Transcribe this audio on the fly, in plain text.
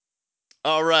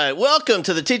All right. Welcome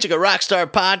to the Teaching a Rockstar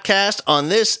podcast. On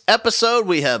this episode,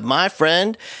 we have my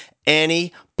friend,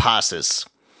 Annie Passes.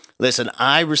 Listen,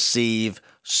 I receive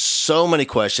so many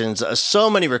questions, so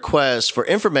many requests for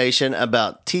information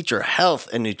about teacher health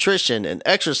and nutrition and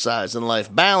exercise and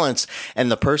life balance.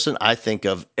 And the person I think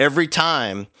of every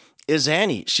time is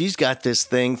Annie. She's got this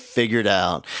thing figured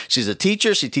out. She's a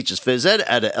teacher. She teaches phys ed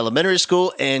at an elementary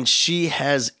school, and she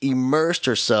has immersed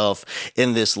herself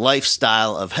in this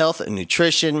lifestyle of health and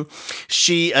nutrition.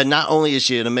 She not only is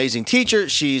she an amazing teacher,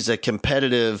 she's a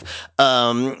competitive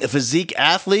physique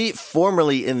athlete,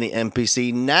 formerly in the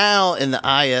NPC, now in the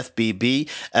IFBB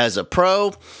as a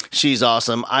pro. She's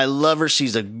awesome. I love her.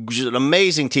 She's an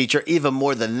amazing teacher. Even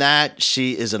more than that,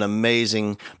 she is an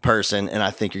amazing person, and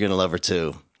I think you're going to love her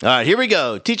too. All right, here we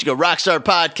go. Teaching a Rockstar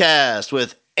podcast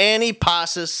with Annie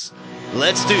Passes.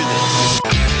 Let's do this.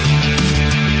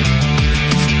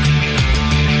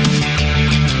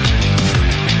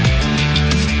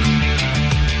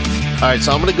 All right,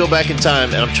 so I'm going to go back in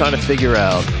time, and I'm trying to figure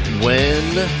out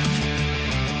when.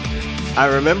 I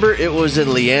remember it was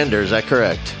in Leander. Is that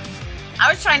correct? I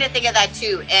was trying to think of that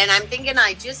too, and I'm thinking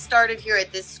I just started here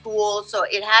at this school, so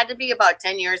it had to be about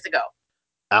 10 years ago.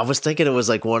 I was thinking it was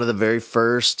like one of the very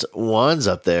first ones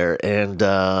up there, and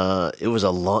it was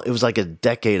like a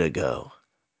decade ago.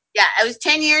 Yeah, it was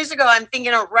 10 years ago. I'm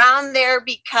thinking around there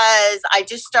because I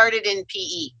just started in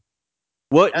PE.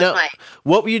 What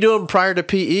were you doing prior to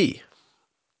PE?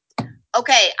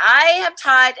 Okay, I have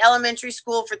taught elementary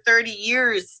school for 30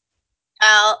 years.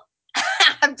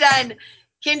 I've done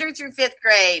kinder through 5th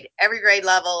grade, every grade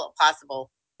level possible.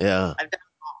 Yeah. I've done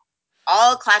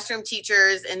all classroom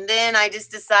teachers, and then I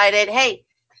just decided, hey,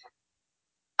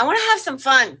 I want to have some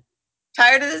fun.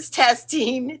 Tired of this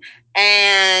testing,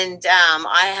 and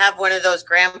I have one of those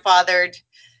grandfathered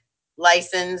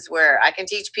license where I can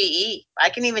teach PE. I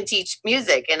can even teach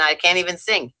music, and I can't even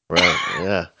sing. Right.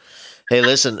 Yeah. Hey,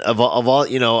 listen. Of all,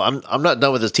 I'm not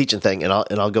done with this teaching thing, and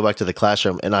I'll go back to the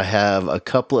classroom, and I have a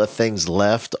couple of things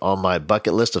left on my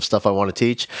bucket list of stuff I want to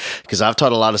teach because I've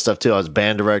taught a lot of stuff too. I was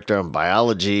band director in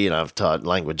biology, and I've taught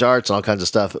language arts and all kinds of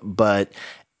stuff. But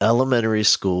elementary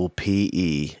school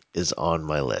PE is on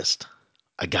my list.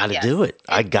 I got to do it.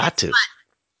 I got to. Fun.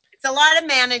 It's a lot of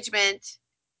management,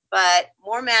 but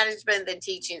more management than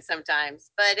teaching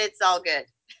sometimes. But it's all good.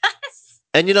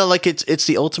 And like it's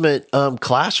the ultimate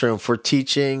classroom for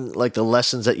teaching like the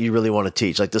lessons that you really want to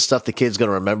teach, like the stuff the kid's going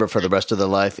to remember for the rest of their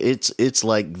life. It's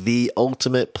like the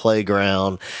ultimate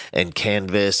playground and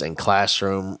canvas and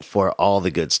classroom for all the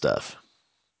good stuff.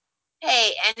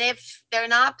 Hey, and if they're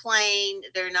not playing,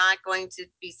 they're not going to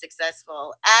be as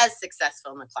successful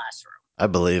in the classroom. I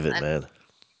believe it, man.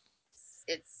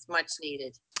 It's much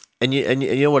needed. And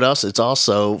you know what else? It's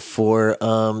also for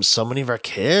so many of our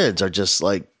kids are just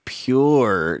like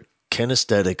pure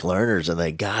kinesthetic learners, and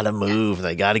they gotta move, and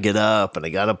they gotta get up, and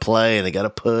they gotta play, and they gotta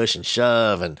push and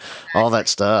shove, and all that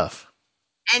stuff.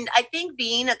 And I think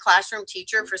being a classroom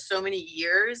teacher for so many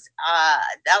years,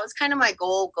 that was kind of my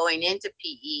goal going into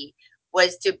PE,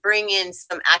 was to bring in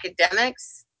some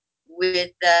academics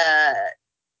with the,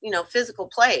 physical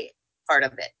play part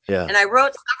of it. Yeah. And I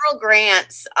wrote several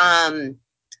grants.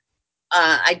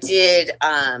 I did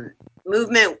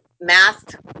movement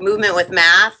with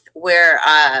math, where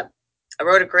I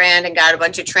wrote a grant and got a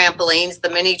bunch of trampolines, the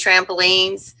mini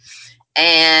trampolines,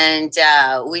 and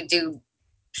we do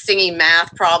singing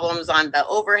math problems on the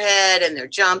overhead, and they're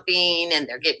jumping and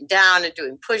they're getting down and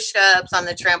doing push-ups on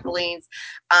the trampolines.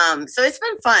 So it's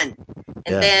been fun.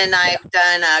 And then I've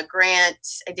done a grant.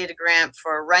 I did a grant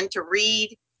for Run to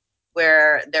Read,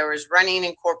 where there was running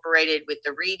incorporated with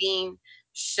the reading.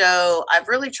 So I've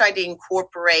really tried to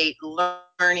incorporate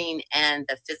learning and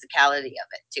the physicality of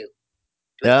it too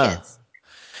with kids.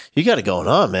 You got it going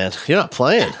on, man. You're not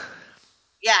playing.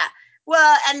 Yeah.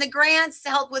 Well, and the grants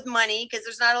help with money because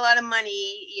there's not a lot of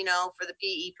money, for the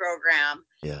PE program.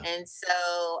 Yeah. And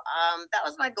so that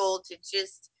was my goal, to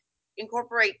just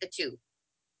incorporate the two,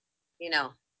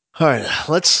 All right.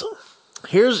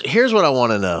 Here's what I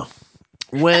want to know.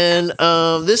 When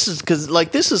this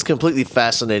is completely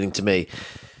fascinating to me.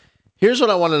 Here's what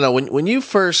I want to know. When you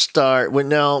first start,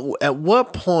 at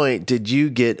what point did you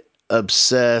get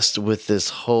obsessed with this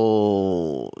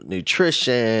whole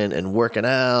nutrition and working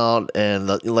out and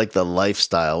the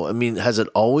lifestyle? I mean, has it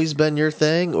always been your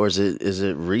thing, or is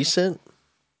it recent?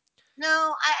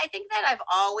 No, I think that I've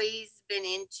always been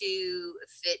into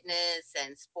fitness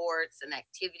and sports and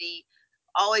activity.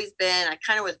 Always been. I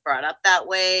kind of was brought up that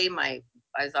way.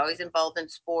 I was always involved in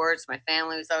sports. My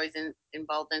family was always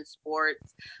involved in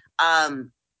sports.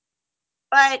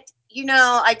 But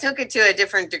I took it to a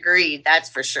different degree. That's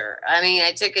for sure. I mean,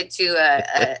 I took it to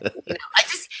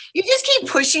you just keep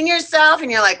pushing yourself,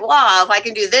 and you're like, wow, if I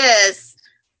can do this,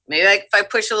 maybe if I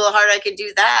push a little harder, I can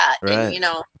do that. And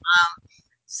Right.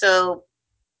 so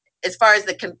as far as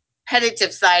the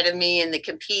competitive side of me and the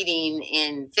competing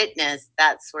in fitness,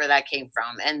 that's where that came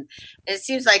from. And it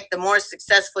seems like the more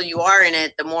successful you are in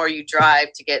it, the more you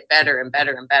drive to get better and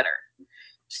better and better.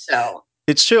 So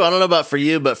It's true. I don't know about for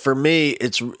you, but for me,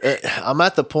 I'm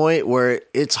at the point where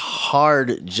it's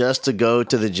hard just to go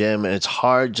to the gym and it's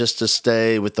hard just to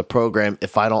stay with the program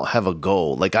if I don't have a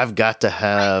goal. Like I've got to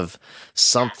have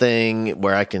something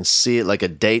where I can see it, like a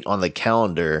date on the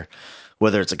calendar,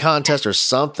 whether it's a contest or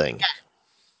something.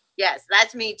 yes,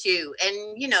 that's me too.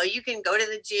 And you can go to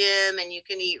the gym and you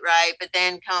can eat right, but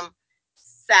then come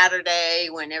Saturday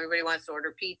when everybody wants to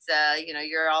order pizza,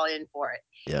 you're all in for it.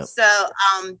 Yeah. So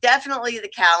definitely the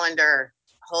calendar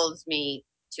holds me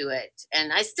to it.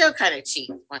 And I still kind of cheat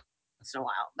once in a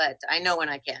while, but I know when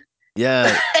I can.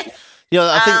 Yeah.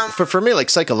 I think for me, like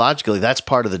psychologically, that's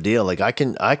part of the deal. Like I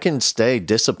can stay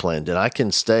disciplined and I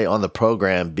can stay on the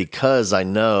program because I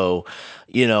know, I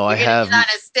you're going to have, get on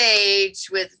a stage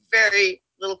with very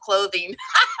little clothing.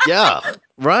 yeah,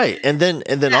 right. And then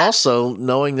Yeah. also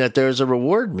knowing that there's a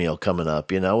reward meal coming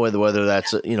up, whether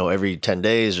that's, every 10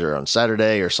 days or on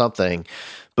Saturday or something.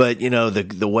 But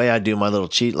the way I do my little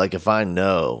cheat, like if I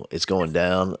know it's going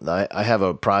down, I have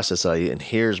a process and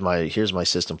here's my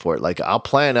system for it. Like I'll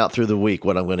plan out through the week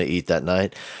what I'm going to eat that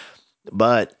night,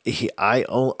 but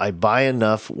I buy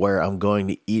enough where I'm going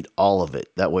to eat all of it.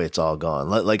 That way it's all gone.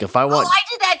 Like if I Oh, want, I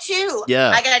did that too. yeah,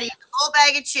 I got to eat the whole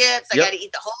bag of chips. I got yep, to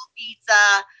eat the whole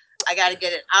pizza. I got to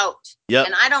get it out. yep.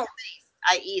 And I don't waste.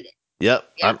 I eat it. Yep,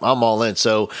 Yeah. I'm all in.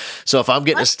 So if I'm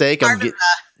getting a That's steak, part of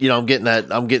I'm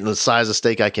getting the size of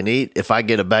steak I can eat. If I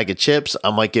get a bag of chips, I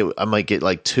might get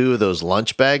like two of those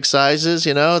lunch bag sizes.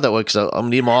 That way, because I'm gonna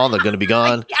need them all. And they're gonna be I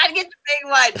gone. gotta get the big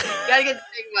one. Gotta get the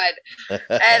big one.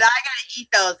 And I gotta eat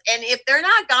those. And if they're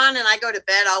not gone and I go to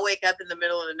bed, I'll wake up in the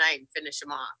middle of the night and finish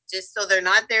them off. Just so they're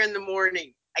not there in the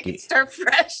morning. I can start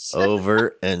fresh.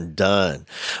 Over and done.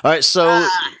 All right, so uh,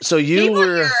 so you People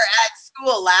here were at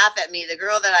school laugh at me. The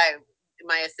girl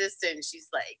my assistant, she's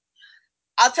like,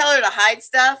 I'll tell her to hide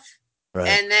stuff. right.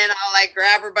 And then I'll like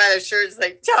grab her by the shirt and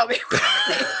like, tell me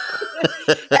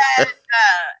and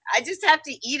I just have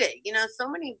to eat it. So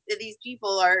many of these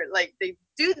people are like, they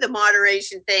do the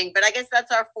moderation thing, but I guess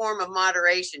that's our form of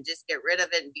moderation. Just get rid of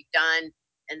it and be done.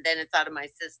 And then it's out of my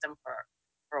system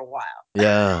for a while.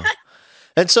 Yeah.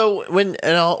 And so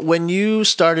when you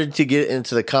started to get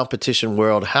into the competition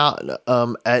world, how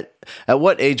at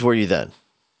what age were you then?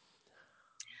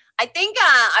 I think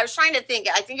I was trying to think.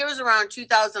 I think it was around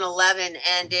 2011,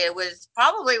 and it was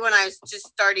probably when I was just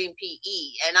starting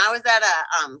PE, and I was at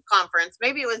a conference.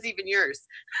 Maybe it was even yours.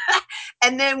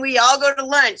 And then we all go to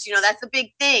lunch. That's a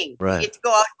big thing. We Right. get to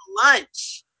go out to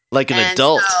lunch, Like an and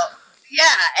so adult. yeah,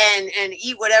 and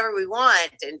eat whatever we want,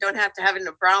 and don't have to have it in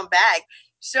a brown bag.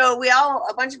 So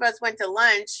a bunch of us went to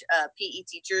lunch, PE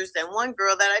teachers, and one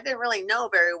girl that I didn't really know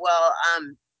very well.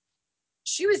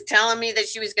 She was telling me that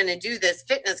she was going to do this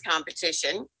fitness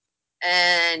competition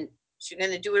and she's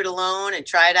going to do it alone and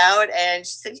try it out. And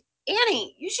she said,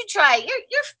 Annie, you should try it.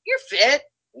 You're fit.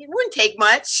 It wouldn't take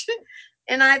much.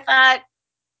 And I thought,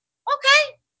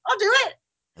 okay, I'll do it.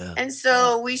 Yeah. And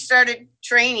so we started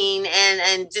training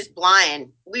and just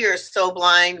blind. We were so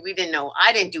blind. We didn't know.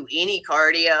 I didn't do any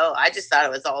cardio. I just thought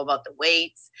it was all about the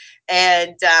weights.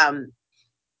 And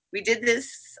we did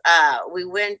this. We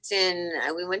went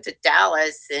to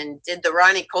Dallas and did the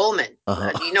Ronnie Coleman.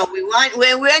 Uh-huh.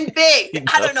 We went big.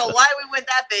 I don't know why we went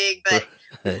that big, but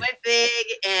we Right. went big.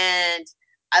 And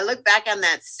I look back on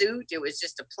that suit. It was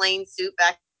just a plain suit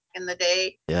back in the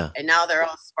day, Yeah. and now they're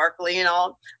all sparkly and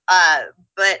all.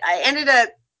 But I ended up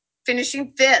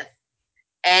finishing fifth,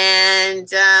 and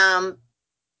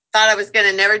thought I was going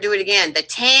to never do it again. The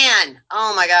tan.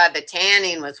 Oh my God, the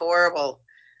tanning was horrible.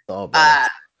 All bad.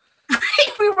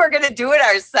 We were going to do it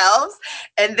ourselves,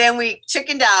 and then we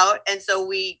chickened out, and so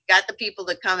we got the people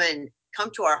to come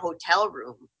to our hotel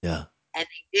room, Yeah. and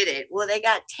they did it. Well, they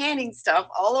got tanning stuff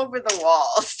all over the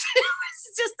walls. It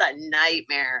was just a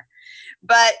nightmare,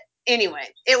 but anyway,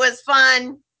 it was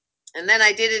fun. And then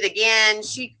I did it again.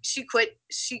 She quit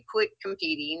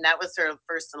competing. That was her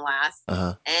first and last.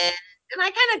 Uh-huh. And then I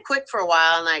kind of quit for a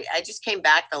while, and I just came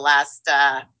back the last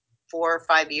 4 or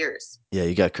 5 years. Yeah,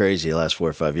 you got crazy the last 4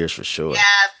 or 5 years for sure. Yeah,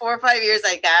 4 or 5 years,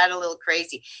 I got a little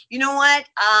crazy. You know what?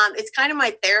 It's kind of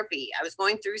my therapy. I was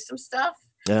going through some stuff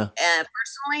Yeah.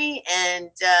 personally, and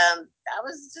that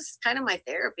was just kind of my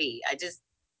therapy. I just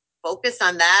focus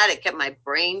on that. It kept my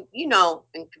brain, in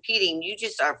competing, you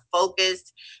just are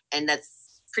focused, and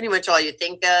that's pretty much all you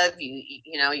think of.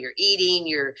 You're eating,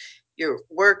 your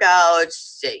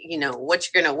workouts, what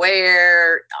you're going to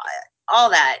wear, all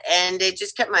that. And it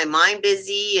just kept my mind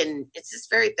busy, and it's just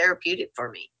very therapeutic for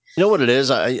me. You know what it is?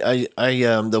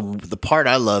 The part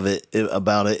I love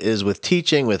about it is with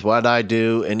teaching, with what I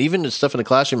do, and even the stuff in the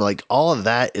classroom. Like all of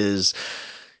that is,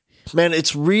 man,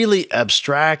 it's really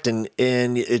abstract, and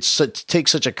it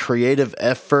takes such a creative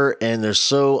effort, and they're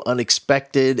so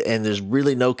unexpected, and there's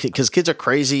really no because kids are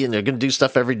crazy and they're going to do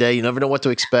stuff every day. You never know what to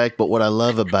expect. But what I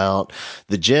love about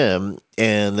the gym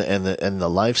and the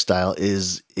lifestyle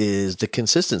is the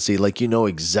consistency. Like you know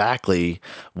exactly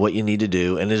what you need to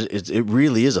do, and it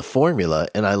really is a formula.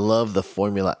 And I love the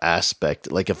formula aspect.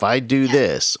 Like if I do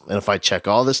this and if I check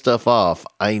all this stuff off,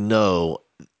 I know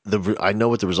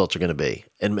what the results are going to be,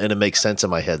 and it makes sense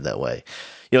in my head that way.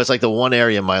 It's like the one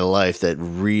area in my life that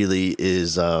really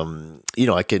is,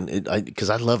 because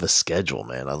I love a schedule,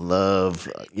 man. I love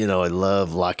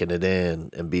locking it in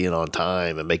and being on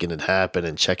time and making it happen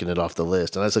and checking it off the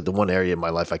list. And that's like the one area in my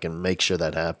life I can make sure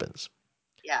that happens.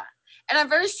 Yeah. And I'm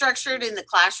very structured in the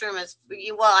classroom as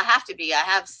well. I have to be. I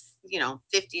have,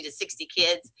 50 to 60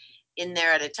 kids in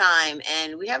there at a time.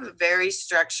 And we have a very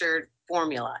structured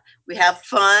formula. We have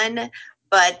fun,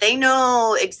 but they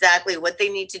know exactly what they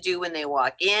need to do when they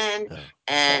walk in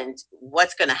and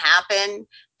what's going to happen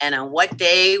and on what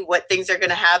day, what things are going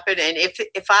to happen. And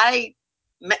if I,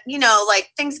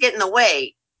 like things get in the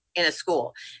way in a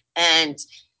school and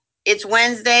it's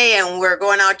Wednesday and we're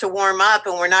going out to warm up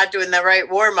and we're not doing the right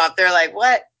warm up, they're like,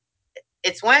 what?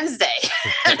 It's Wednesday.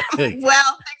 Well,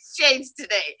 things changed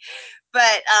today.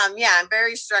 But I'm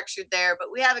very structured there,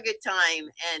 but we have a good time.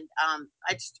 And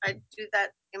I do that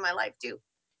in my life too.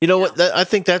 You know what? I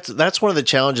think that's one of the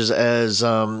challenges as,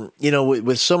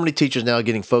 with so many teachers now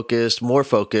getting more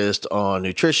focused on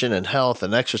nutrition and health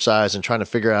and exercise and trying to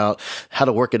figure out how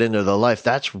to work it into their life.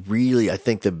 That's really, I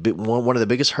think, one of the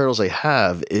biggest hurdles they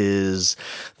have is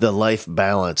the life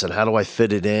balance and how do I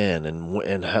fit it in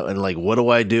and like, what do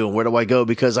I do and where do I go?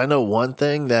 Because I know one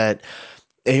thing that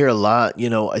I hear a lot,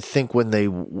 I think when they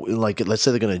like, let's say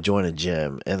they're going to join a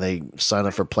gym and they sign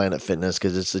up for Planet Fitness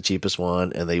because it's the cheapest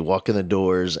one and they walk in the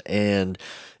doors. And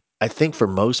I think for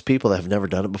most people that have never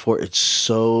done it before, it's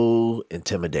so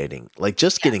intimidating. Like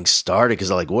just getting started because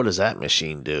they're like, what does that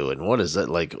machine do? And what is that?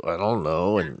 Like, I don't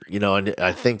know. And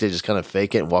I think they just kind of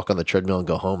fake it and walk on the treadmill and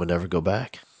go home and never go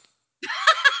back.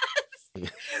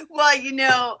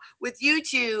 Well, with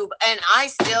YouTube, and I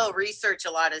still research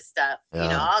a lot of stuff.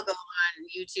 Yeah. I'll go on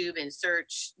YouTube and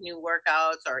search new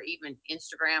workouts or even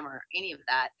Instagram or any of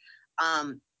that.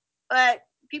 But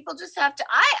people just have to.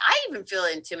 I even feel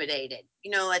intimidated.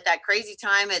 At that crazy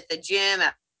time at the gym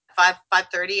at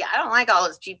 5:30. I don't like all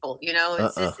those people.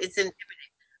 It's just it's intimidating.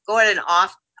 Go at an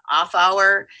off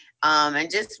hour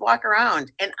and just walk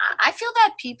around. And I feel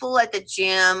that people at the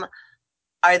gym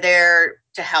are there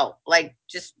to help, like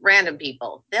just random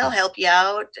people. They'll help you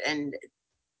out, and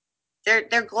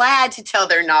they're glad to tell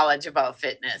their knowledge about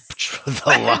fitness, whether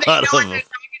they know what they're talking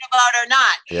about or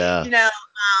not. Yeah.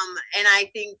 And I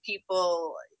think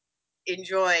people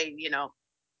enjoy,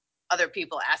 other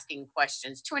people asking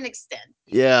questions to an extent.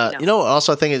 Yeah.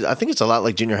 Also I think it's a lot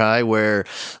like junior high where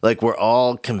like we're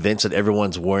all convinced that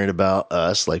everyone's worried about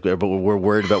us, like but we're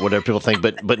worried about what other people think,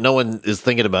 but no one is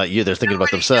thinking about you. They're thinking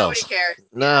about themselves. Nobody cares.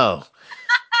 No.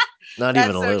 Not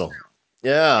even a little. True.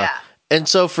 Yeah. And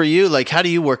so for you, like how do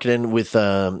you work it in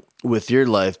with your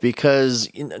life? Because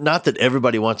not that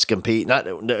everybody wants to compete, not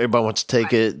everybody wants to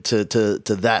take it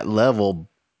to that level,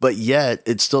 but yet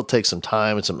it still takes some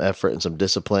time and some effort and some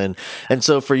discipline. And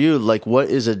so for you, like what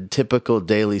is a typical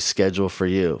daily schedule for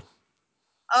you?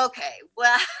 Okay.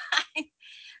 Well,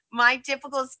 my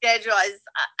typical schedule is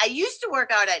I used to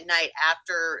work out at night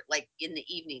after like in the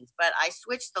evenings, but I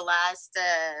switched the last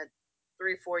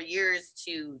 3 or 4 years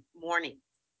to morning.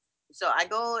 So I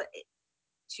go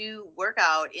to work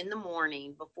out in the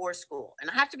morning before school,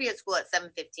 and I have to be at school at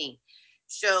 7:15.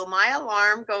 So my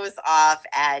alarm goes off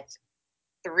at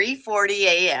 3:40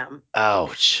 a.m.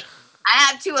 Ouch. I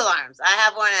have two alarms. I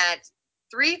have one at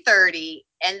 3:30,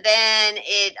 and then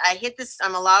I hit this.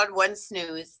 I'm allowed one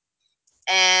snooze,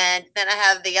 and then I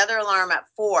have the other alarm at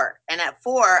 4. And at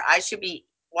 4, I should be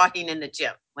walking in the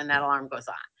gym when that alarm goes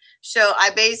on. So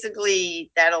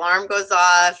that alarm goes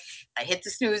off. I hit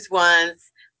the snooze once.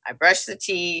 I brush the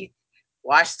teeth,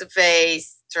 wash the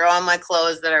face, throw on my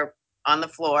clothes that are on the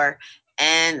floor,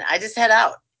 and I just head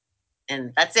out.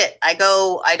 And that's it. I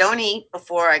don't eat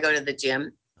before I go to the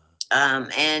gym.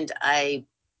 And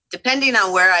depending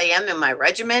on where I am in my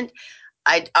regiment,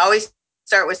 I always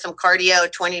start with some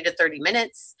cardio, 20 to 30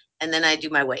 minutes, and then I do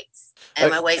my weights.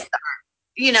 And my weights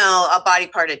are, a body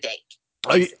part a day.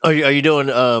 Are you doing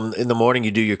in the morning?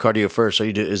 You do your cardio first.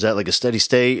 Is that like a steady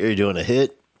state? Or are you doing a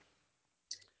hit?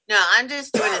 No, I'm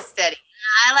just doing a steady.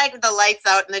 I like the lights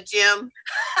out in the gym.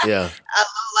 Yeah,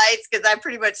 lights because I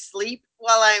pretty much sleep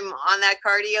while I'm on that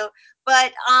cardio.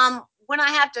 But when I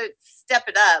have to step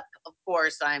it up, of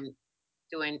course, I'm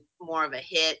doing more of a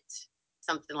hit,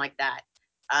 something like that.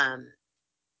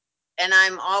 And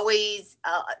I'm always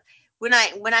when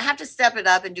I have to step it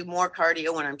up and do more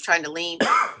cardio when I'm trying to lean.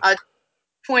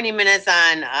 20 minutes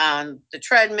on the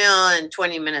treadmill and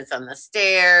 20 minutes on the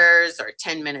stairs or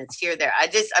 10 minutes here there.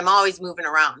 I'm always moving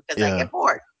around because I get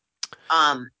bored.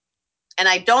 And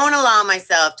I don't allow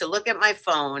myself to look at my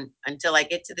phone until I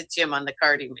get to the gym on the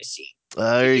cardio machine.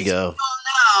 There you go.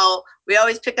 We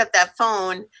always pick up that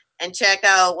phone and check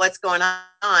out what's going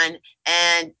on,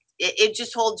 and it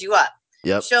just holds you up.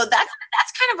 Yep. So that's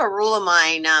kind of a rule of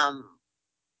mine,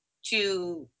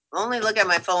 to only look at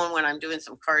my phone when I'm doing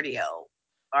some cardio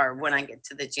or when I get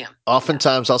to the gym.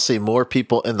 Oftentimes I'll see more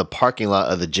people in the parking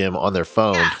lot of the gym on their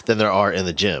phone than there are in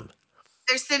the gym.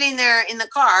 They're sitting there in the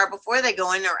car before they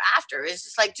go in or after. It's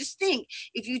just like, just think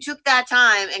if you took that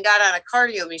time and got on a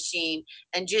cardio machine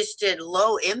and just did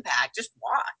low impact, just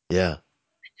walk. Yeah.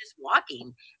 Just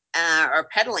walking or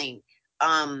pedaling.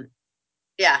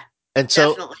 Yeah. And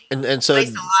so, definitely. and so,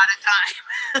 waste a lot of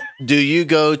time. Do you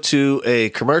go to a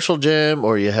commercial gym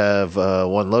or you have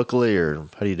one locally, or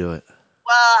how do you do it?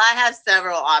 Well, I have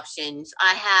several options.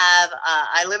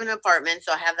 I live in an apartment,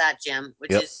 so I have that gym,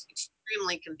 which is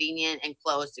extremely convenient and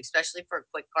close, especially for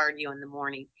quick cardio in the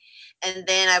morning. And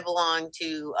then I belong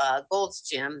to Gold's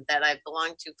Gym that I've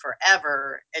belonged to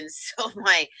forever, and so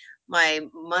my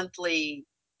monthly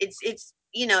it's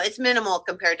it's minimal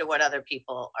compared to what other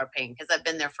people are paying because I've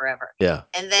been there forever. Yeah.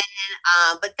 And then,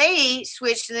 but they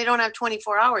switched and they don't have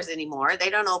 24 hours anymore. They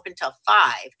don't open till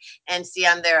 5. And see,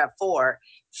 I'm there at 4.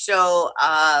 So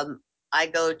I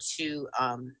go to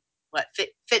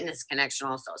Fitness Connection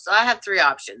also. So I have 3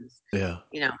 options. Yeah.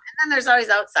 And then there's always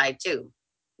outside too.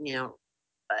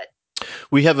 But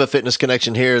we have a Fitness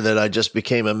Connection here that I just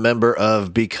became a member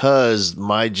of because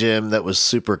my gym that was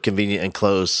super convenient and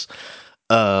close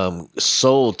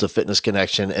sold to Fitness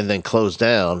Connection and then closed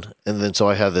down. And then so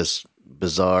I have this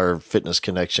bizarre Fitness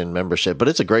Connection membership, but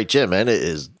it's a great gym, man. It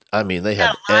is. I mean, they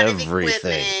have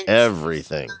everything.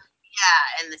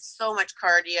 Yeah, and there's so much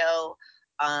cardio.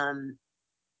 In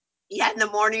the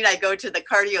morning I go to the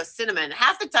Cardio Cinema.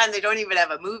 Half the time they don't even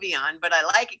have a movie on, but I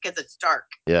like it because it's dark.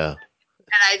 Yeah.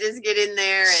 And I just get in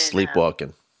there and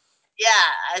sleepwalking.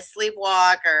 I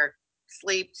sleepwalk or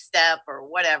sleep step or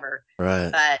whatever. Right.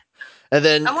 But and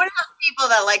then I'm one of those people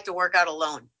that like to work out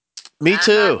alone. Me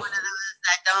too. I'm one of those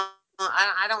that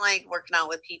I don't like working out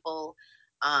with people.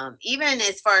 Even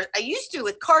as far as I used to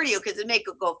with cardio because it make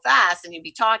it go fast and you'd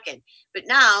be talking. But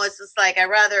now it's just like I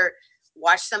rather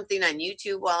watch something on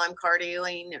YouTube while I'm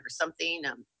cardioing or something.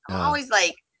 I'm always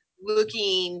like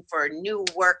looking for new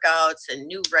workouts and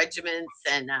new regimens,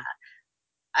 and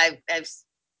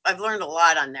I've learned a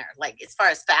lot on there. Like as far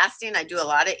as fasting, I do a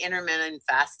lot of intermittent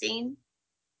fasting.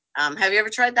 Have you ever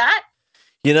tried that?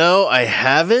 I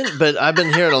haven't, but I've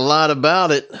been hearing a lot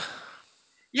about it.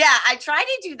 Yeah, I try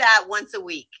to do that once a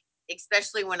week,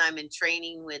 especially when I'm in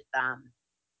training with,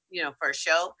 for a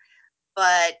show.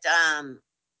 But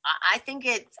I think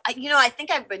I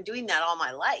think I've been doing that all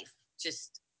my life,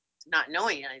 just not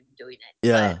knowing I'm doing it.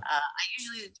 Yeah. But I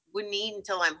usually wouldn't eat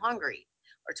until I'm hungry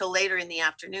or till later in the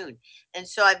afternoon. And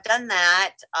so I've done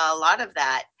that, a lot of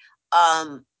that.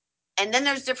 And then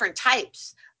there's different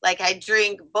types. Like I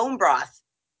drink bone broth.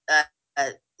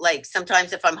 Like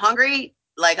sometimes if I'm hungry,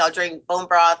 like I'll drink bone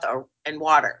broth and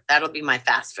water. That'll be my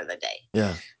fast for the day.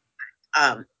 Yeah.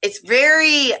 It's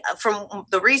very, from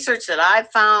the research that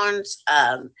I've found,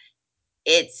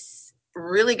 it's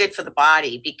really good for the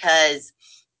body because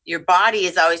your body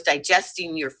is always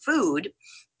digesting your food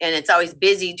and it's always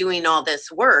busy doing all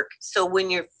this work. So when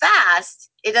you're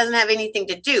fast, it doesn't have anything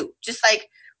to do. Just like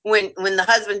when the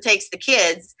husband takes the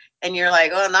kids and you're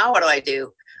like, oh, now what do I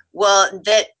do? Well,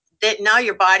 that now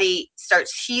your body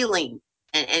starts healing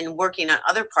and working on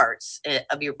other parts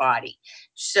of your body.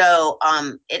 So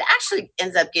it actually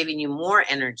ends up giving you more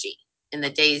energy in the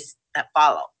days that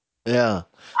follow. Yeah,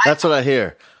 that's what I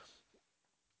hear.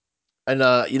 And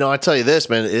I tell you this,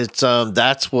 man, it's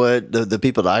that's what the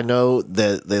people that I know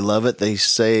that they love it. They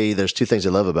say there's 2 things they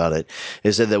love about it.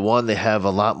 Is that one, they have a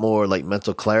lot more like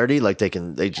mental clarity, like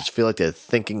they just feel like they're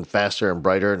thinking faster and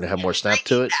brighter and have more snap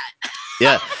to it.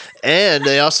 Yeah, and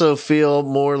they also feel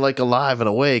more like alive and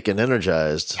awake and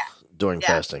energized during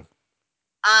fasting?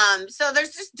 So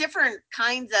there's just different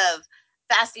kinds of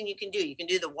fasting you can do. You can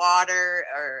do the water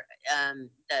or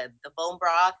the bone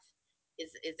broth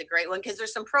is a great one because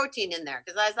there's some protein in there.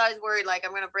 Because I was always worried like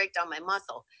I'm going to break down my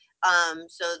muscle.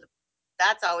 So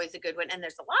that's always a good one. And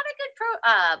there's a lot of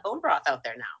good bone broth out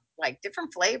there now, like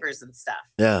different flavors and stuff.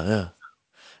 Yeah, yeah.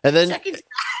 And then Check into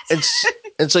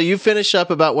and so you finish up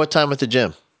about what time at the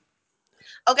gym?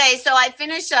 Okay, so I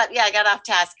finished up. Yeah, I got off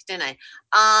task, didn't I?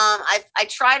 I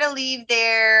try to leave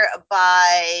there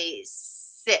by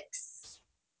 6.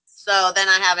 So then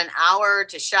I have an hour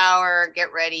to shower,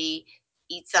 get ready,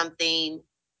 eat something.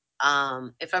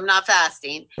 If I'm not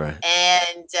fasting, Right.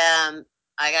 and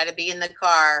I got to be in the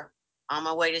car on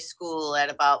my way to school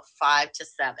at about 5 to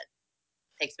 7.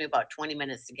 Takes me about 20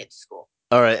 minutes to get to school.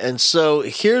 All right, and so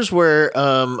here's where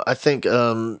I think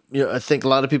I think a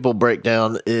lot of people break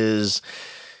down is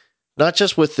not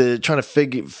just with the trying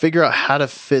to figure out how to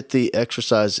fit the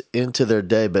exercise into their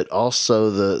day, but also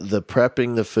the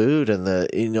prepping the food and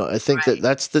I think Right.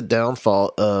 that's the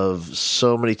downfall of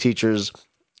so many teachers.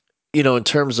 In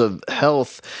terms of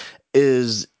health,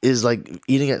 is like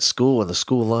eating at school and the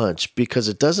school lunch because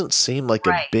it doesn't seem like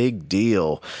a Right. big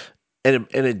deal. And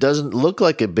it doesn't look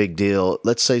like a big deal.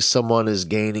 Let's say someone is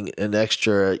gaining an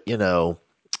extra,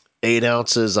 8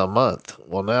 ounces a month.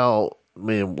 Well, now, I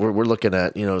mean, we're looking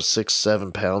at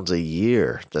 6-7 pounds a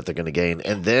year that they're going to gain,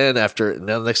 and then now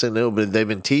the next thing they know, they've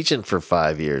been teaching for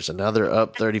 5 years, and now they're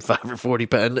up 35 or 40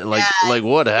 pounds. Like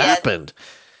what Yes. happened?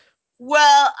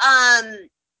 Well,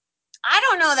 I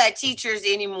don't know that teachers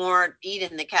anymore eat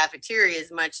in the cafeteria as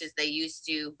much as they used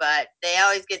to, but they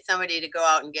always get somebody to go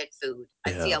out and get food.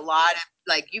 I see a lot of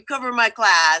like, you cover my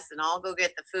class and I'll go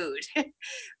get the food,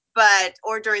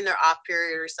 or during their off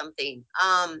period or something.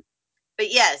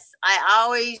 But yes, I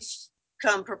always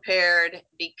come prepared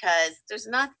because there's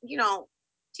not,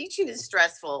 teaching is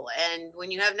stressful. And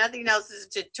when you have nothing else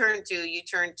to turn to, you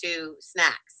turn to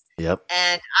snacks. Yep.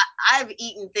 And I've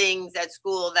eaten things at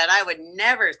school that I would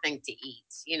never think to eat,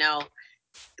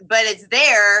 but it's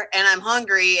there and I'm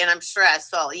hungry and I'm stressed,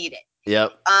 so I'll eat it.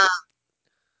 Yep.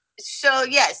 So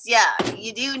yes, yeah,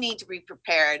 you do need to be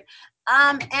prepared.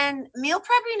 And meal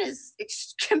prepping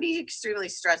can be extremely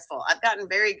stressful. I've gotten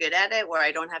very good at it where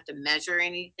I don't have to measure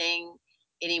anything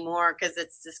anymore because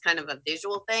it's just kind of a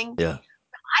visual thing. Yeah.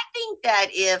 I think that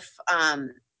if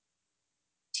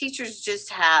teachers just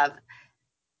have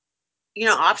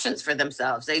options for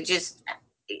themselves. They just,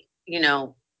 you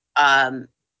know, um,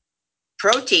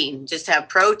 protein, just have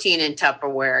protein in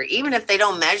Tupperware, even if they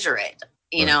don't measure it,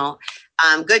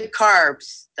 good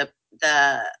carbs,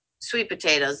 the sweet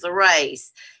potatoes, the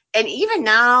rice. And even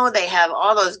now they have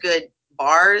all those good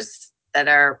bars that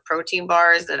are protein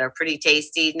bars that are pretty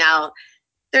tasty. Now,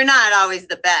 they're not always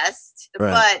the best,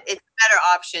 but it's a better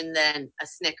option than a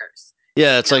Snickers.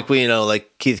 Yeah, it's like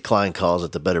like Keith Klein calls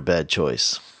it the better bad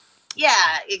choice.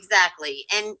 Yeah, exactly.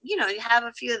 And you have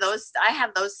a few of those. I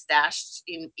have those stashed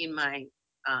in my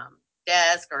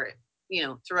desk or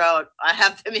throughout. I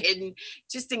have them hidden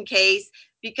just in case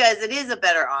because it is a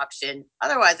better option.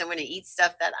 Otherwise, I'm going to eat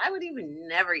stuff that I would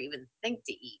never even think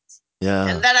to eat. Yeah.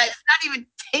 And that it's not even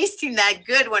tasting that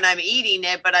good when I'm eating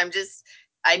it, but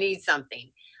I need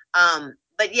something.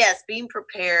 But yes, being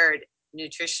prepared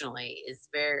nutritionally is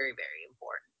very, very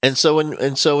important. And so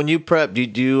when you prep,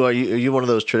 are you one of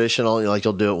those traditional, like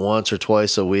you'll do it once or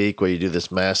twice a week where you do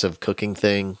this massive cooking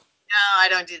thing? No, I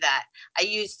don't do that. I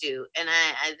used to, and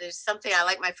there's something I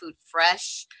like my food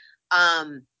fresh.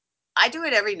 I do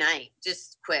it every night,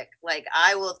 just quick. Like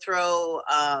I will throw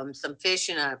some fish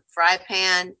in a fry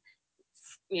pan,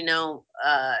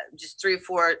 just 3 or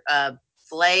 4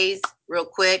 fillets real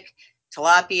quick,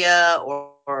 tilapia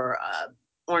or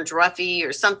orange roughy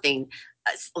or something.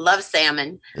 I love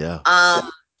salmon. Yeah.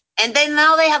 And then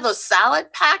now they have those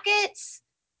salad packets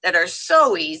that are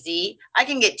so easy. I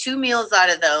can get 2 meals out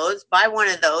of those. Buy one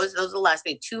of those. Those will last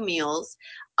me 2 meals.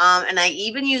 And I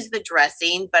even use the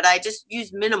dressing, but I just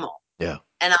use minimal. Yeah.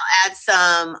 And I'll add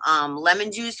some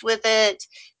lemon juice with it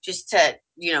just to,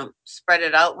 spread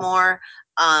it out more.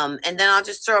 And then I'll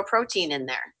just throw a protein in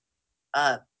there.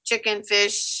 Chicken,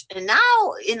 fish. And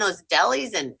now in those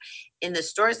delis and in the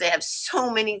stores, they have so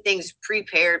many things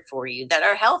prepared for you that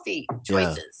are healthy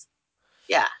choices.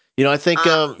 Yeah. I think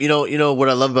what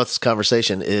I love about this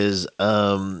conversation is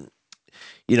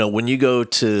when you go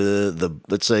to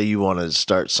let's say you want to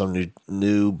start some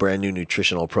brand new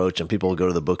nutritional approach, and people will go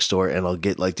to the bookstore and I'll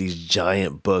get like these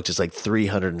giant books. It's like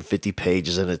 350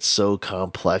 pages and it's so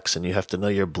complex and you have to know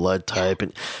your blood type.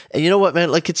 And you know what,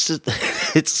 man, like it's just,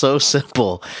 it's so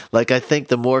simple. Like I think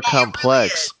the more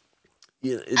complex,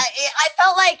 I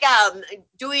felt like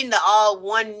doing the all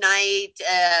one night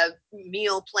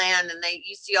meal plan, and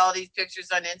you see all these pictures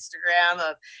on Instagram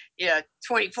of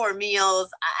 24 meals.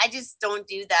 I just don't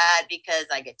do that because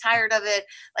I get tired of it.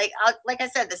 Like I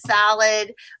said, the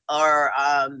salad or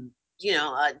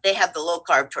they have the low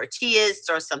carb tortillas.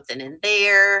 Throw something in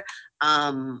there.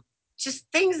 Just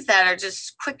things that are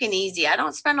just quick and easy. I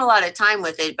don't spend a lot of time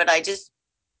with it, but I just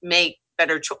make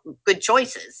good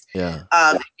choices. Yeah.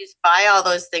 Just buy all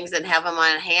those things and have them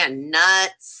on hand.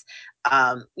 Nuts,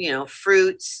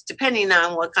 fruits, depending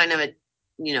on what kind of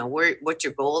what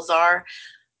your goals are.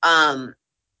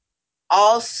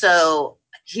 Also,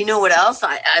 what else?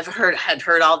 Had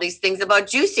heard all these things about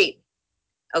juicing.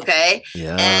 Okay.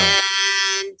 Yeah.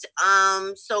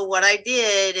 And so what I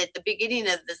did at the beginning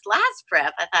of this last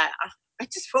prep, I thought, I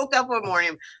just woke up one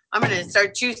morning, I'm going to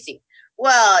start juicing.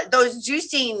 Well, those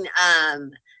juicing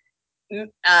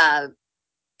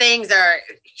things are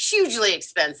hugely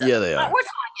expensive. Yeah, they are. We're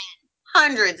talking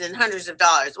hundreds and hundreds of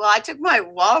dollars. Well, I took my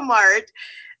Walmart,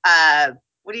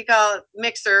 what do you call it,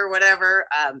 mixer, whatever,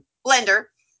 blender.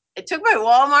 I took my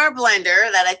Walmart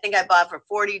blender that I think I bought for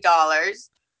 $40.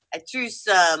 I threw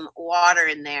some water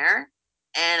in there,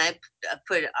 and I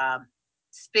put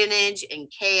spinach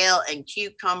and kale and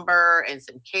cucumber and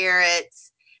some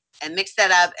carrots, and mixed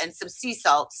that up, and some sea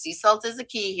salt. Sea salt is a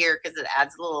key here because it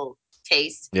adds a little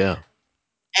taste. Yeah.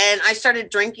 And I started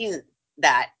drinking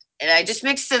that, and I just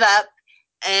mixed it up,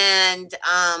 and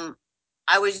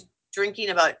I was drinking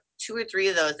about 2 or 3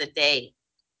 of those a day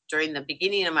during the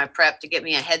beginning of my prep to get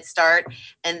me a head start,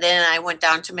 and then I went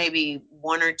down to maybe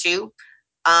 1 or 2.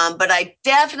 But I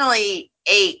definitely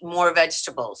ate more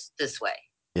vegetables this way.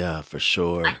 Yeah, for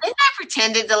sure. I think I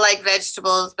pretended to like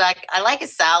vegetables back. I like a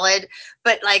salad,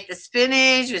 but like the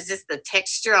spinach was just the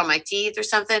texture on my teeth or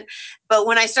something. But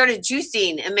when I started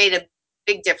juicing, it made a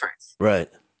big difference. Right.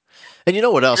 And you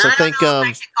know what else? And I I don't think know if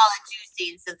I should call it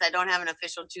juicing since I don't have an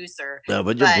official juicer. no,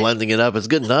 but you're blending it up. It's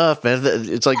good enough, man.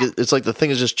 It's like the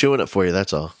thing is just chewing it for you.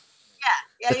 That's all.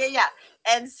 Yeah.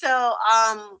 And so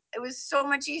it was so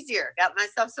much easier. Got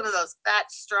myself some of those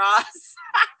fat straws.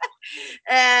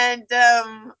 And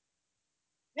I've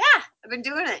been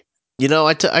doing it.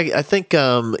 I think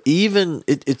even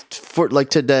it for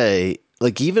like today,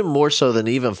 like even more so than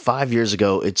even 5 years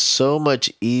ago, it's so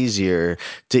much easier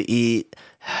to eat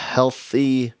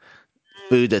healthy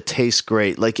food that tastes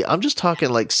great. Like I'm just talking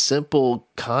like simple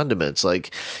condiments,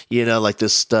 like like the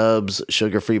Stubbs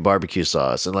sugar-free barbecue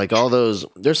sauce, and like all those.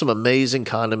 There's some amazing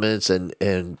condiments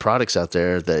and products out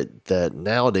there that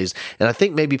nowadays, and I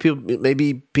think maybe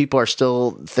people are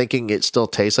still thinking it still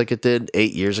tastes like it did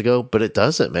 8 years ago, but it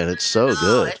doesn't, man. It's so No,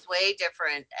 good. it's way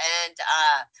different. And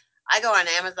I go on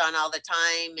Amazon all the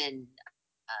time and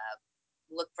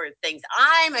look for things.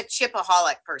 I'm a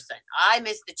chipaholic person. I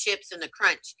miss the chips and the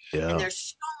crunch. And Yeah.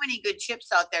 there's so many good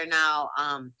chips out there now.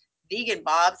 Vegan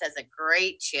Bob's has a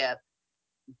great chip,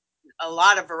 a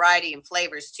lot of variety and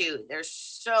flavors too. They're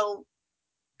so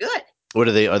good. What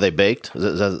are they? Are they baked?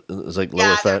 Is like lower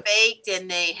Yeah, they're fat? baked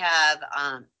and they have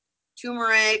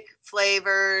turmeric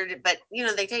flavored, but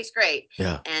they taste great,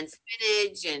 Yeah. and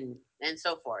spinach and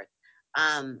so forth.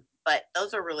 But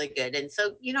those are really good, and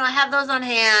so I have those on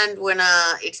hand when,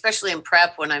 especially in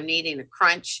prep when I'm needing a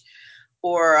crunch,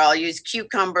 or I'll use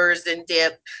cucumbers and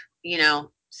dip,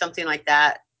 something like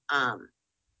that.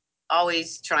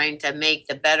 Always trying to make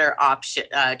the better option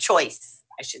choice,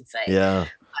 I should say. Yeah.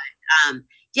 Um,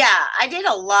 yeah, I did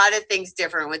a lot of things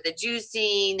different with the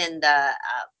juicing and the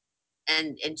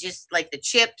and just like the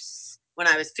chips when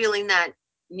I was feeling that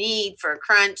need for a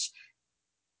crunch,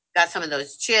 got some of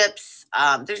those chips.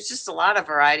 There's just a lot of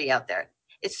variety out there.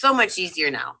 It's so much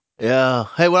easier now. Yeah.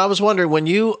 Hey, well, I was wondering when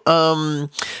you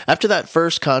after that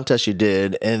first contest you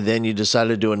did, and then you decided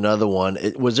to do another one.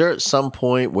 Was there at some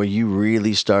point where you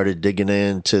really started digging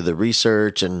into the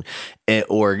research,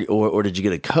 or did you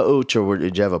get a coach, or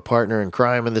did you have a partner in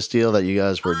crime in this deal that you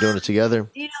guys were doing it together?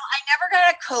 I never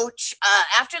got a coach.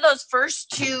 After those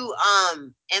first 2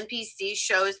 NPC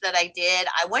shows that I did,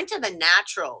 I went to the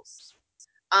Naturals,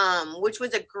 which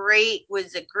was a great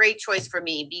choice for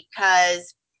me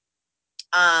because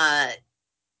uh,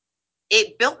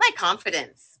 it built my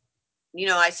confidence.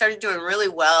 I started doing really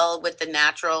well with the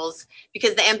Naturals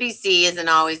because the NPC isn't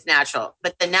always natural,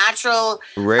 but the natural,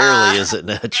 Rarely is it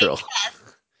they natural.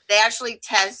 they actually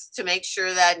test to make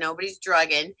sure that nobody's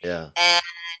drugging, Yeah. and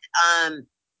um,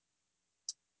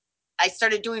 I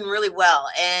started doing really well,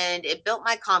 and it built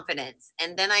my confidence.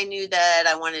 And then I knew that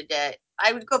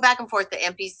I would go back and forth to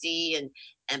NPC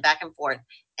and back and forth,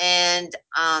 and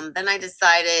then I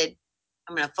decided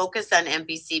I'm going to focus on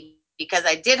NPC because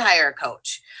I did hire a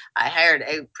coach. I hired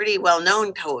a pretty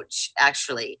well-known coach,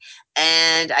 actually,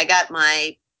 and I got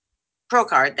my pro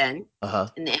card then.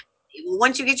 In the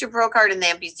once you get your pro card in the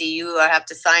NPC, you have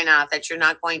to sign off that you're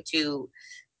not going to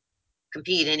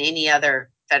compete in any other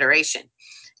federation.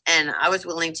 And I was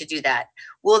willing to do that.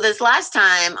 Well, this last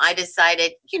time I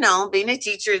decided, being a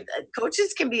teacher,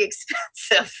 coaches can be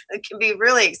expensive. It can be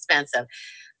really expensive.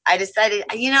 I decided,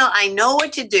 I know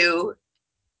what to do.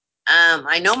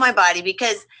 I know my body,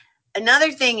 because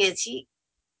another thing is he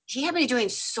had me doing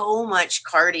so much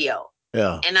cardio.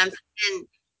 Yeah. And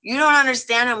you don't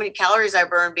understand how many calories I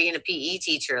burn being a PE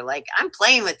teacher. Like, I'm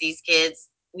playing with these kids,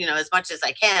 as much as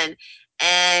I can.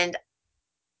 And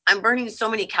I'm burning so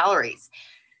many calories.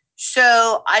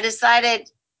 So I decided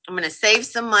I'm going to save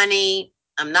some money.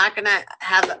 I'm not going to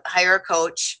hire a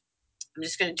coach. I'm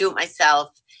just going to do it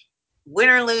myself. Win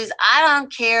or lose, I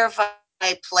don't care if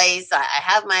I place. I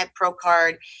have my pro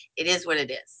card. It is what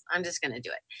it is. I'm just going to do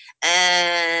it.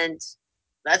 And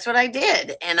that's what I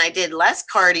did. And I did less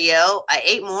cardio. I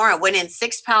ate more. I went in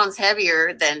 6 pounds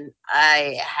heavier than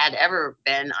I had ever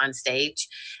been on stage.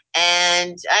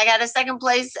 And I got a second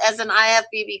place as an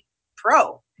IFBB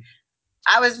pro.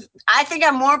 I think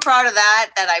I'm more proud of that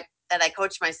I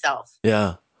coached myself.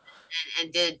 Yeah.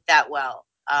 And did that well.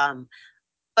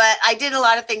 But I did a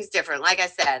lot of things different. Like I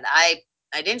said, I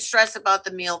didn't stress about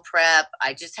the meal prep.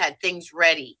 I just had things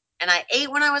ready, and I ate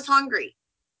when I was hungry.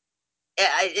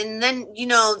 And then,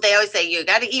 they always say you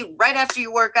got to eat right after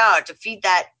you work out to feed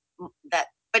that.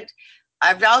 But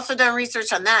I've also done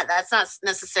research on that. That's not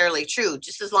necessarily true.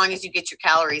 Just as long as you get your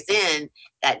calories in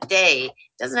that day, it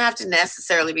doesn't have to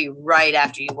necessarily be right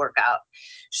after you work out.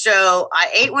 So I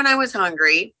ate when I was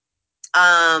hungry.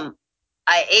 I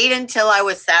ate until I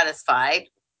was satisfied,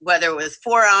 whether it was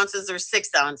 4 ounces or 6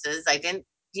 ounces. I didn't,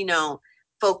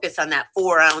 focus on that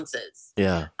 4 ounces.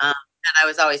 Yeah. That I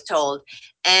was always told.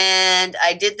 And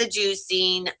I did the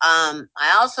juicing.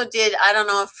 I also did, I don't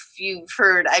know if you've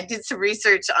heard, I did some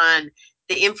research on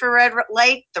the infrared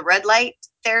light, the red light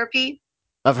therapy.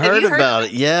 I've heard about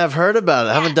it. Yeah, I've heard about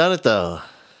it. I haven't done it though.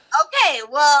 Okay,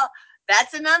 well,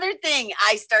 that's another thing.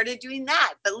 I started doing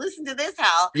that. But listen to this,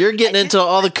 Hal. You're getting into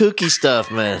all the kooky stuff,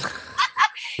 man.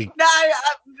 No,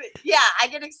 I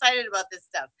get excited about this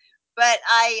stuff. But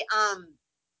I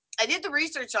did the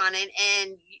research on it,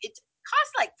 and it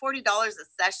cost like $40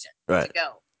 a session to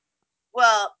go.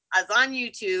 Well, I was on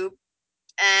YouTube,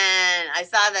 and I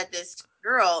saw that this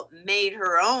girl made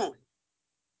her own.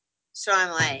 So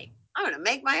I'm like, I'm going to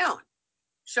make my own.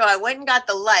 So I went and got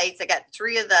the lights. I got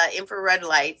 3 of the infrared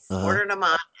lights, ordered them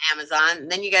on Amazon.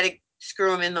 And then you got to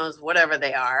screw them in those, whatever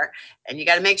they are. And you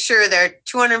got to make sure they're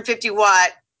 250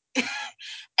 watt. And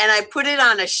I put it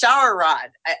on a shower rod.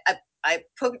 I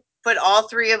put all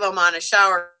 3 of them on a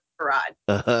shower rod.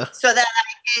 So that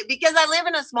because I live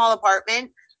in a small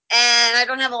apartment and I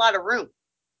don't have a lot of room.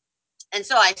 And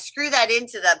so I screw that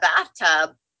into the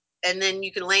bathtub, and then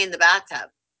you can lay in the bathtub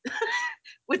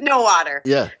with no water.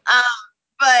 Yeah.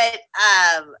 I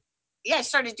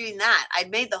started doing that. I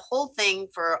made the whole thing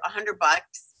for $100,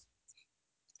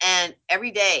 and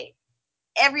every day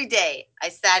I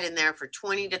sat in there for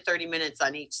 20 to 30 minutes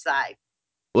on each side.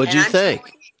 What'd you think?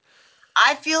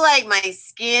 I feel like my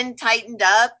skin tightened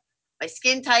up. My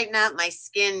skin, it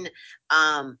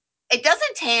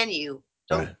doesn't tan you.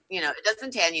 It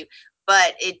doesn't tan you,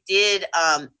 but it did,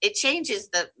 it changes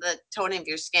the tone of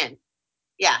your skin.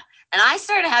 Yeah. And I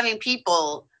started having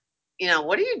people,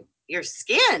 what are your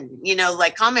skin,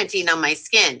 like commenting on my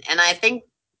skin. And I think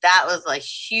that was a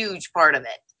huge part of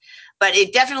it. But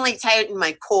it definitely tightened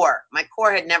my core. My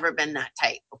core had never been that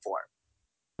tight before.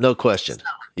 No question. So,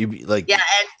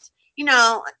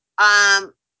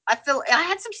 I feel I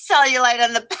had some cellulite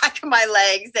on the back of my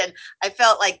legs, and I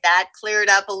felt like that cleared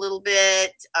up a little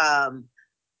bit.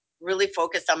 Really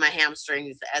focused on my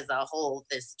hamstrings as a whole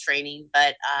this training,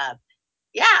 but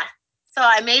so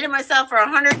I made it myself for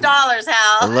 $100,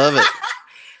 Hal. I love it.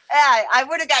 Yeah, I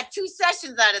would have got 2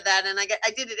 sessions out of that, and I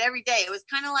did it every day. It was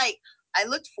kind of like I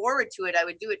looked forward to it. I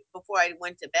would do it before I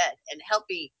went to bed, and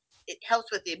it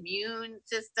helps with the immune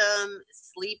system,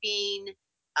 sleeping.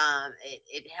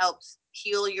 It helps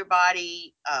heal your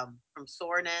body from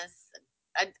soreness.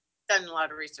 I've done a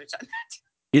lot of research on that.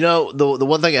 The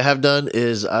one thing I have done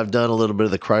is I've done a little bit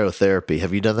of the cryotherapy.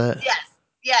 Have you done that?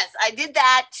 Yes, I did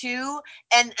that too.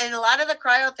 And a lot of the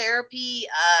cryotherapy,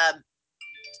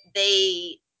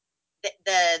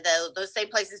 those same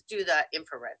places do the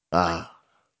infrared. Well,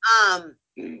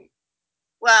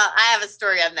 I have a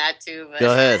story on that too. But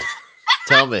go ahead.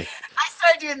 Tell me. I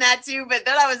started doing that too, but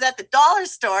then I was at the dollar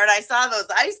store and I saw those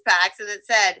ice packs, and it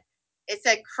said it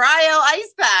said cryo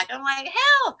ice pack. I'm like,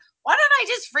 hell, why don't I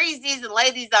just freeze these and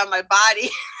lay these on my body?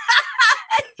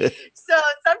 So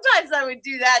sometimes I would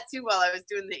do that too while I was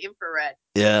doing the infrared.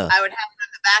 Yeah. I would have it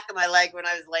on the back of my leg when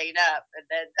I was laying up, and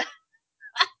then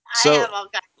I So have all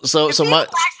kinds. so If so people my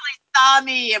actually saw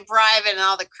me in private and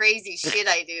all the crazy shit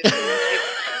I do, they'd be like,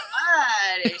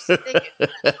 what is she thinking?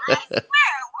 I swear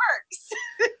it works.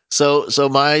 So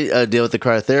my deal with the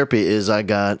cryotherapy is I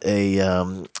got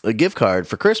a gift card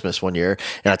for Christmas one year,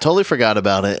 and I totally forgot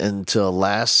about it until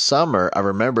last summer. I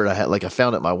remembered I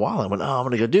found it in my wallet. I went, oh, I'm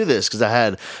gonna go do this because I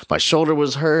had my shoulder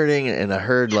was hurting, and I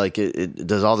heard like it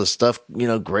does all this stuff,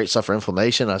 great stuff for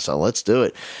inflammation. I said, let's do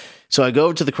it. So I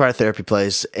go to the cryotherapy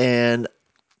place, and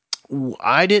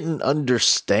I didn't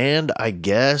understand, I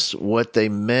guess, what they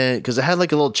meant because it had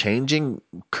like a little changing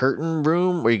curtain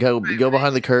room where you go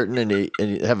behind the curtain and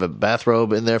you have a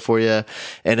bathrobe in there for you,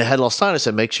 and it had a little sign that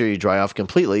said make sure you dry off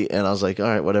completely. And I was like, all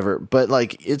right, whatever. But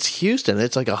like it's Houston,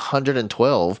 it's like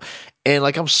 112, and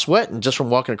like I'm sweating just from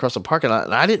walking across the parking lot,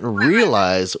 and I didn't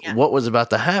realize Yeah. what was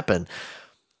about to happen.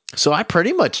 So I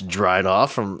pretty much dried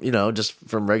off from, just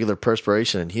from regular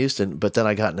perspiration in Houston, but then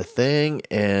I got in a thing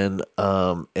and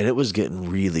it was getting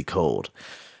really cold.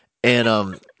 And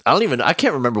I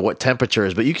can't remember what temperature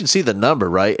is, but you can see the number,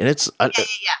 right? And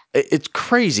it's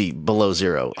crazy below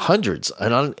zero, hundreds.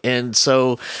 And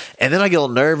then I get a little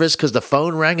nervous cuz the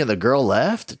phone rang and the girl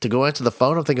left to go answer the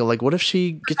phone. I'm thinking like what if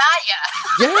she gets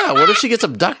Yeah, what if she gets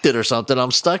abducted or something?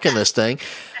 I'm stuck in this thing.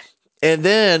 And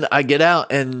then I get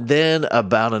out, and then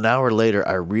about an hour later,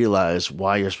 I realize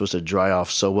why you're supposed to dry off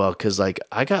so well. Because like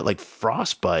I got like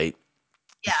frostbite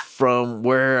Yeah, from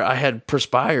where I had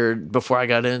perspired before I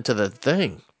got into the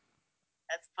thing.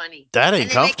 that's funny. That And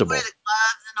ain't they make you wear comfortable. the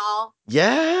gloves and all.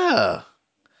 Yeah,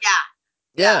 Yeah,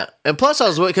 yeah. yeah. And plus, I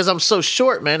was because I'm so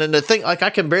short, man. And the thing, like, I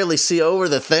can barely see over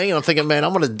the thing. And I'm thinking, man,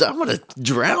 I'm gonna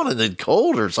drown in the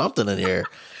cold or something in here.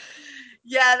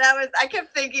 Yeah, I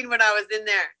kept thinking when I was in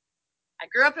there, I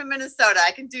grew up in Minnesota.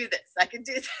 I can do this. I can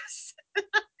do this.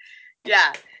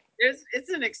 Yeah, it's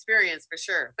an experience for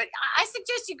sure. But I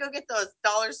suggest you go get those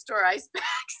dollar store ice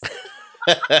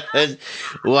packs.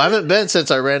 Well, I haven't been since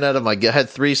I ran out of I had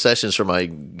 3 sessions for my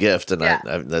gift, and Yeah,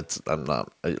 I'm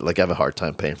not like I have a hard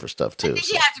time paying for stuff I too. think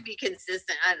So you have to be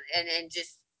consistent and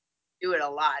just do it a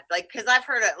lot. Like, because I've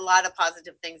heard a lot of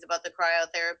positive things about the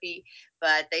cryotherapy,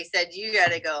 but they said you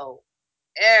got to go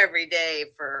every day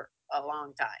for a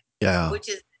long time, yeah, which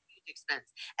is a huge expense.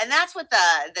 And that's what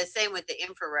the same with the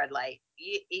infrared light.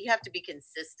 You have to be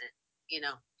consistent, you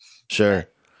know. sure. But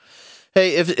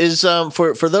Hey, if is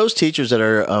for those teachers that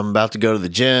are about to go to the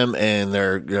gym and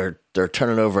they're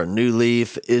turning over a new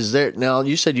leaf, is there now?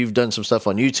 You said you've done some stuff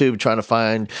on YouTube trying to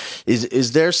find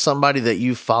is there somebody that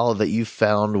you follow that you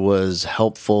found was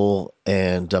helpful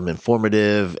and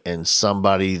informative, and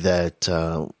somebody that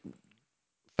found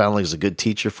like is a good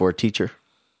teacher for a teacher?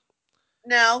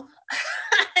 no,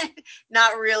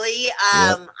 not really. Yep.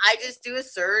 I just do a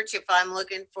search if I'm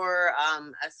looking for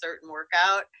a certain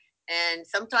workout. And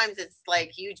sometimes it's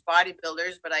like huge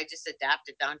bodybuilders, but I just adapt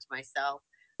it down to myself.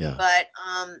 Yeah. But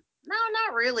no,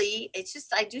 not really. It's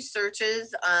just I do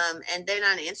searches, and then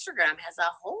on Instagram has a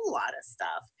whole lot of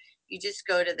stuff. You just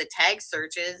go to the tag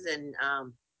searches and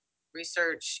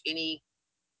research any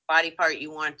body part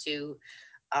you want to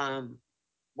um,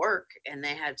 work, and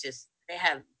they have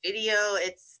video.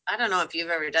 It's I don't know if you've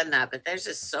ever done that, but there's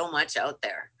just so much out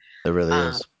there. It really Um,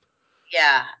 is.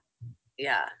 yeah,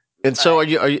 yeah, And so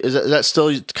but are you is that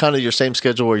still kind of your same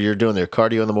schedule where you're doing their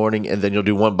cardio in the morning and then you'll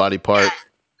do one body part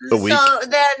a yes. week? So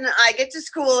then I get to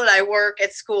school and I work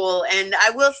at school, and I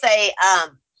will say,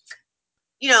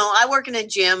 I work in a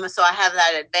gym, so I have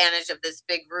that advantage of this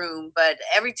big room. But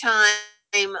every time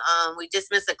we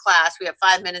dismiss a class, we have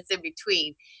 5 minutes in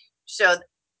between. So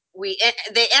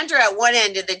they enter at one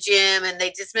end of the gym and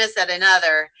they dismiss at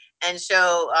another. And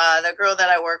so the girl that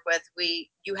I work with,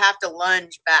 you have to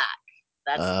lunge back.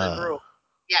 That's the Uh, rule.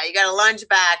 Yeah, you got to lunge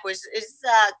back, which is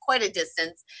quite a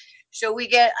distance. So I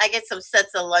get some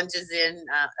sets of lunges in,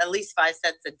 at least 5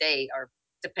 sets a day, or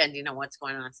depending on what's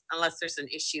going on, unless there's an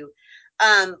issue.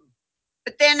 Um,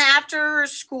 but then after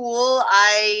school,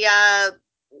 I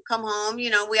come home.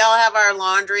 We all have our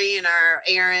laundry and our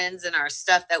errands and our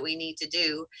stuff that we need to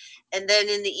do. And then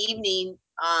in the evening,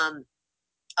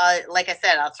 like I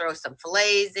said, I'll throw some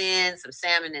fillets in, some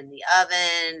salmon in the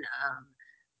oven.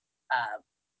 Uh,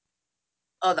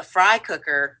 oh, the fry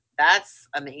cooker. That's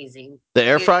amazing. the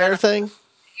air You got fryer an thing? air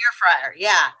fryer.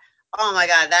 Yeah. Oh my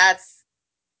God. That's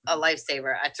a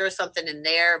lifesaver. I throw something in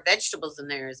there. Vegetables in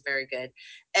there is very good.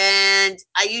 And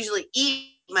I usually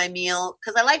eat my meal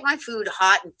because I like my food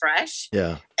hot and fresh.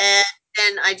 Yeah. And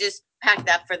then I just pack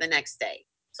that for the next day.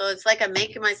 So it's like I'm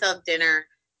making myself dinner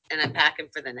and I'm packing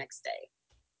for the next day.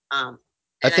 I And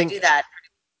I think do that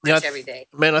Yeah, pretty much every day.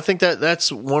 man, I think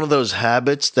that's one of those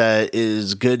habits that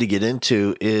is good to get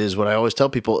into is what I always tell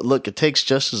people. Look, it takes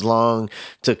just as long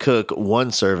to cook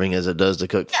one serving as it does to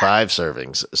cook Yeah, 5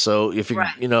 servings. So if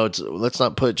right. let's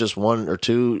not put just one or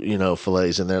two,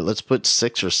 fillets in there. Let's put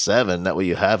 6 or 7. That way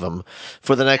you have them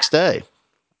for the Yeah, next day.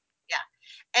 yeah.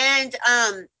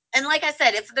 And like I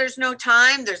said, if there's no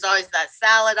time, there's always that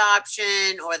salad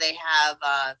option, or they have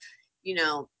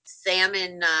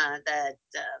salmon, that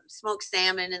smoked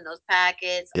salmon in those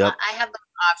packets. Yep. I have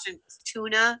those options.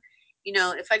 Tuna.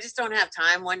 If I just don't have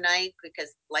time one night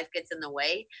because life gets in the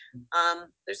way,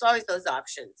 there's always those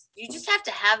options. You just have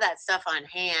to have that stuff on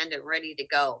hand and ready to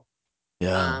go.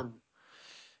 Yeah. Um,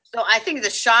 so I think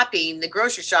the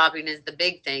grocery shopping is the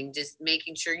big thing, just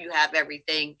making sure you have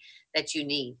everything that you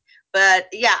need. But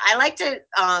yeah, I like to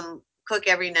cook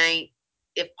every night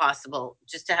if possible,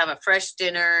 just to have a fresh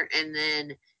dinner and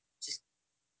then just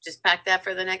just pack that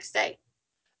for the next day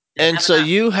and And have so enough.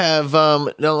 you have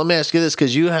now let me ask you this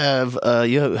because you have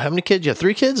how many kids? You have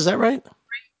 3 kids, is that right?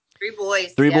 Three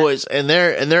boys, Three yes. boys, and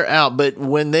they're out. But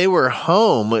when they were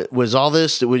home, was all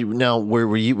this? Now,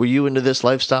 were you into this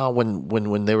lifestyle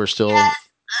when they were still? Yes,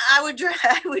 I would.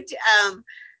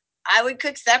 I would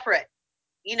cook separate.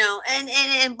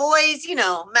 And boys,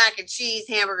 mac and cheese,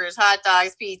 hamburgers, hot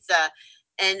dogs, pizza,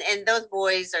 and those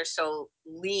boys are so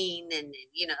lean, and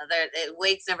their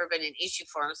weight's never been an issue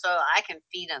for them, so I can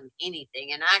feed them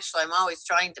anything. And actually, I'm always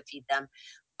trying to feed them,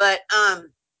 but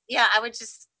yeah, I would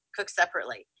just cook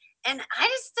separately, and I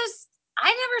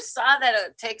never saw that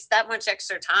it takes that much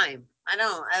extra time. I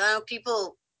don't know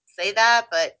people say that,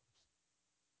 but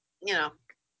you know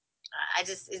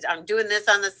I'm doing this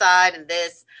on the side and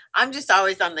this. I'm just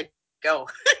always on the go.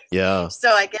 Yeah. So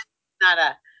I guess it's not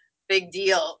a big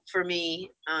deal for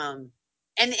me. And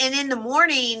in the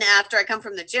morning after I come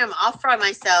from the gym, I'll fry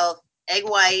myself egg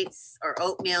whites or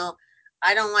oatmeal.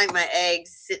 I don't like my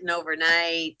eggs sitting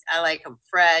overnight. I like them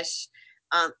fresh.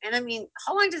 And I mean,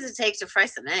 how long does it take to fry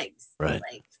some eggs? Right.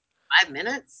 Like 5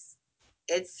 minutes?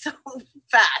 It's so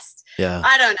fast. Yeah.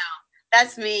 I don't know.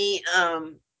 That's me.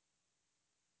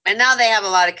 And now they have a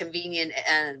lot of convenient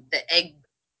the egg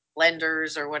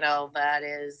blenders or what all that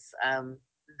is,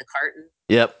 the carton.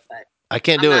 Yep. But I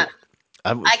can't I'm do it. not.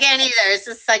 I'm. I can't either. It's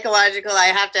just psychological. I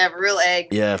have to have real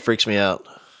eggs. Yeah, it freaks me out.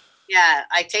 Yeah,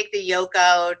 I take the yolk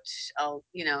out. I'll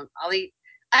eat.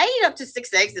 I eat up to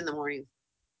 6 eggs in the morning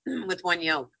with one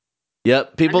yolk. Yep. I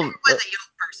never People. was a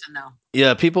yolk person though.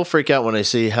 Yeah, people freak out when they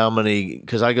see how many,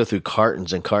 because I go through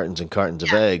cartons and cartons and cartons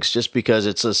of Yeah, eggs just because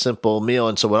it's a simple meal.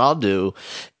 And so what I'll do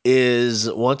is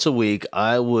once a week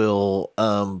I will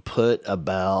put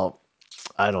about,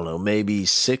 I don't know, maybe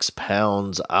 6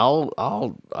 pounds.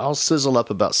 I'll sizzle up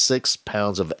about 6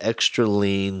 pounds of extra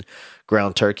lean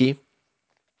ground turkey,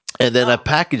 and then I oh,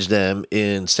 package them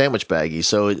in sandwich baggies.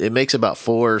 So it makes about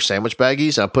 4 sandwich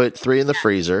baggies. I put 3 in the yeah,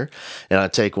 freezer, and I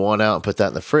take one out and put that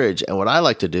in the fridge. And what I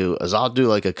like to do is I'll do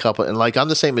like a couple, and like I'm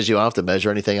the same as you. I don't have to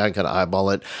measure anything. I can kind of eyeball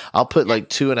it. I'll put yeah, like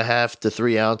 2.5 to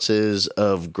 3 ounces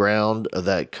of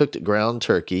that cooked ground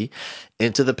turkey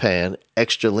into the pan,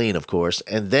 extra lean, of course.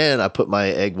 And then I put my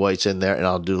egg whites in there,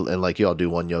 and like you, I'll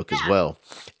do one yolk as yeah. well.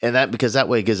 And that, because that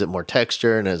way it gives it more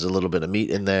texture and there's a little bit of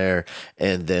meat in there,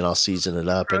 and then I'll season it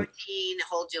up, Protein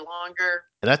holds you longer.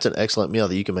 and that's an excellent meal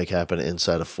that you can make happen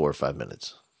inside of 4 or 5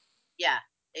 minutes. Yeah,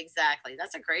 exactly.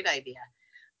 That's a great idea.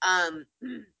 Um,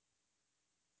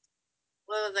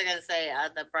 what was I gonna say?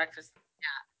 The breakfast.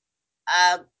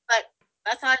 But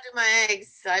that's how I do my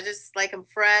eggs. I just like them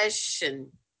fresh and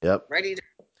Yep. ready to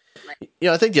like.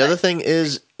 I think the But other thing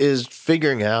is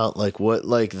figuring out like what,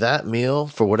 like that meal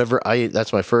for whatever I eat.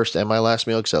 That's my first and my last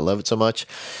meal because I love it so much.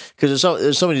 Because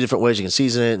there's so many different ways you can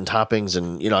season it and toppings,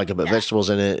 and I can put yeah,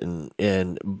 vegetables in it,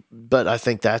 and but I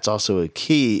think that's also a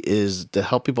key is to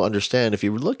help people understand. If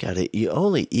you look at it, you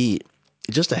only eat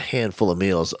just a handful of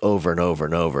meals over and over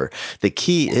and over. The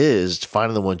key yeah, is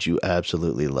finding the ones you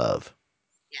absolutely love,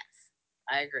 yes,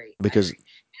 I agree. I because agree.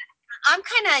 I'm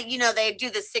kind of, they do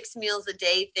the 6 meals a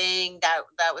day thing. That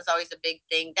was always a big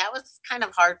thing. That was kind of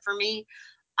hard for me.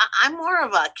 I'm more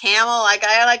of a camel. Like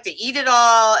I like to eat it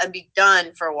all and be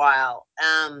done for a while.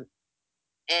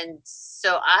 And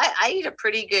so I eat a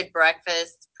pretty good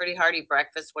breakfast, pretty hearty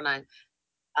breakfast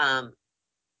um,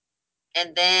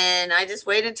 and then I just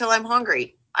wait until I'm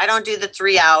hungry. I don't do the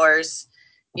 3 hours,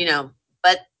 you know,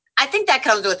 but I think that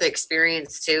comes with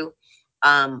experience too.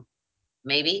 Um,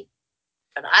 Maybe,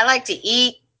 but I like to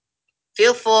eat,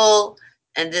 feel full,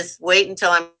 and just wait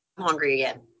until I'm hungry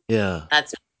again. yeah.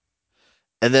 That's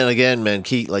And then again, man,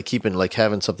 keeping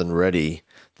having something ready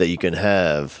that you can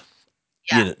have,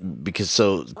 Yeah. because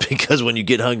when you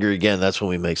get hungry again, that's when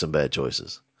we make some bad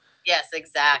choices. Yes,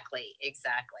 exactly.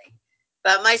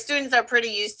 But my students are pretty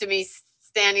used to me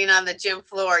standing on the gym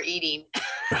floor eating.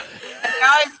 They're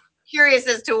always curious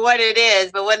as to what it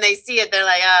is, but when they see it, they're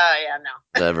like, "Oh, yeah,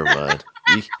 no." Never mind.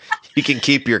 You can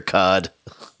keep your cod.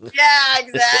 Yeah,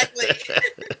 exactly.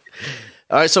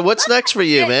 All right, so what's next for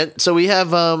you, man? So we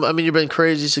have, I mean, you've been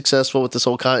crazy successful with this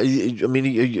whole I mean,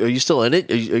 are you still in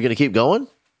it? Are you going to keep going?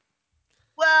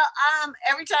 Well,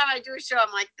 every time I do a show,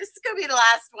 I'm like, this is gonna be the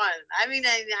last one. I mean,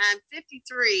 I'm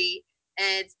 53,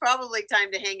 and it's probably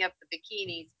time to hang up the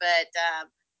bikinis. But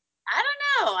I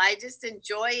don't know. I just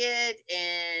enjoy it,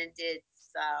 and it's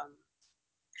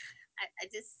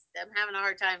I'm having a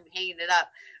hard time hanging it up.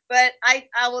 But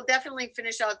I will definitely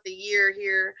finish out the year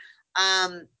here.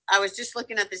 I was just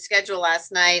looking at the schedule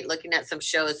last night, looking at some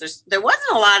shows. There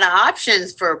wasn't a lot of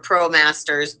options for pro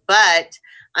masters, but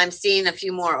I'm seeing a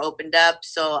few more opened up.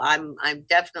 So I'm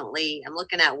definitely I'm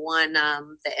looking at one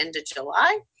the end of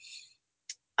July.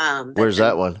 Where's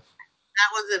that one?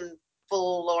 That was in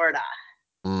Florida.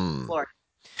 Florida.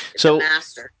 It's So a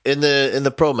master. in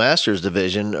the pro masters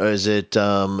division, or is it?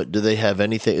 Do they have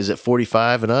anything? Is it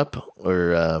 45 and up,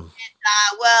 or?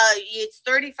 Well, it's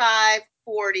 35,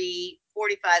 40,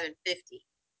 45, and 50.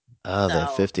 They're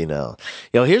 50 now.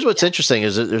 Here's what's interesting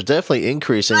is that there's definitely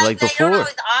increasing. But Like they before, don't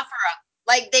always offer them.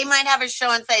 Like they might have a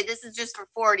show and say this is just for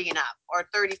 40 and up or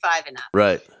 35 and up.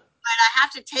 right? But I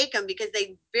have to take them because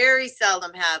they very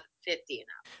seldom have 50 and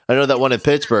up. I know that one in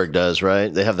Pittsburgh does,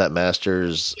 right? They have that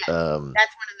Masters. Yes, that's one of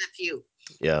the few.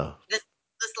 Yeah. This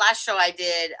last show I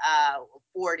did,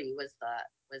 40 was the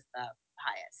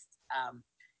highest.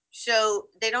 So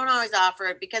they don't always offer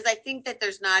it because I think that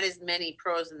there's not as many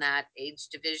pros in that age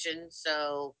division.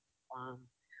 So,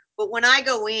 but when I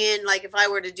go in, like if I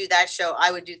were to do that show,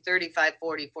 I would do 35,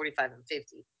 40, 45, and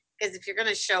 50. Because if you're going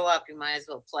to show up, you might as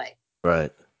well play.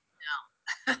 Right.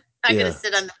 No, I'm going to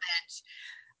sit on the bench.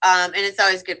 And it's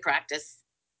always good practice.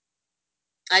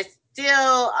 I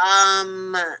still,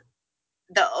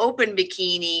 the open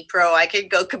bikini pro, I could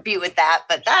go compete with that,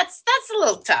 but that's a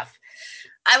little tough.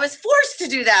 I was forced to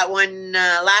do that one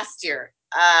last year.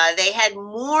 They had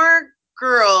more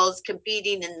girls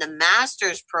competing in the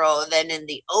Masters Pro than in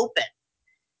the Open.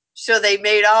 So they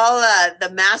made all the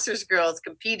Masters girls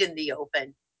compete in the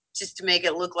Open just to make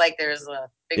it look like there's a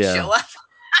big show up.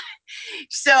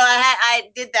 So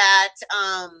I did that.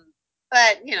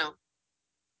 But,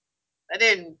 I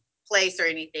didn't place or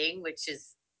anything, which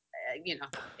is,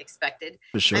 expected.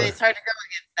 For sure. I mean, it's hard to go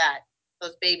against that.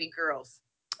 Those baby girls.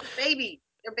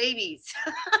 They're babies.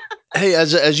 Hey,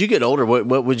 as you get older,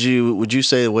 what would you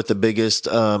say what the biggest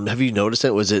have you noticed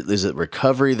it? Is it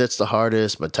recovery that's the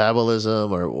hardest,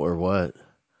 metabolism or what?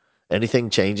 Anything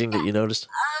changing that you noticed?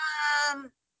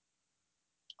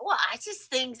 Well, I just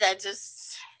think that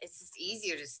it's just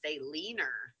easier to stay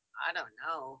leaner. I don't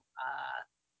know.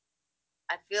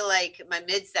 I feel like my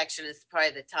midsection is probably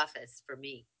the toughest for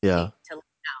me. Yeah. To lean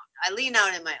out. I lean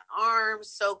out in my arms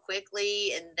so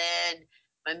quickly, and then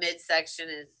my midsection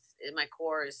my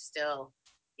core is still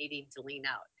needing to lean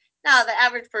out. Now, the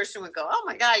average person would go, "Oh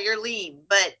my God, you're lean,"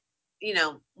 but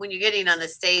when you're getting on the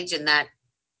stage in that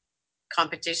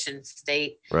competition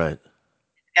state, right,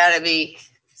 it's got to be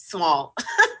small,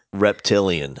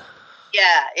 reptilian.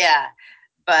 Yeah,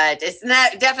 but it's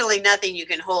not definitely nothing you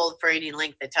can hold for any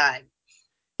length of time.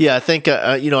 Yeah, I think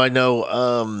I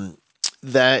know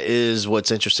that is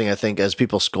what's interesting. I think as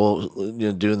people scroll,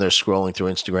 doing their scrolling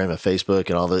through Instagram and Facebook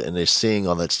and all that, and they're seeing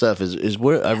all that stuff, is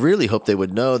where I really hope they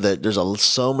would know that there's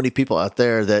so many people out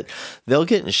there that they'll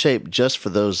get in shape just for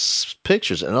those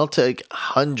pictures, and they'll take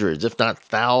hundreds, if not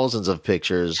thousands, of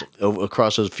pictures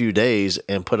across those few days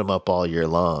and put them up all year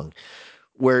long.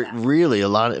 Where really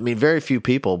very few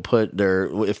people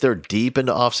if they're deep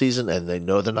into off season and they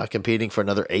know they're not competing for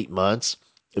another 8 months,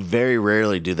 very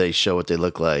rarely do they show what they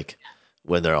look like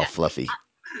when they're all fluffy.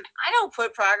 I don't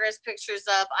put progress pictures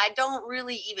up. I don't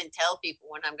really even tell people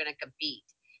when I'm going to compete.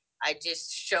 I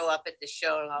just show up at the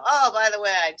show and go, "Oh, by the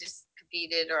way, I just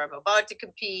competed or I'm about to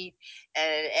compete."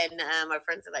 And my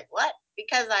friends are like, "What?"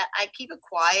 Because I keep it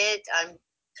quiet.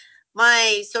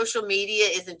 My social media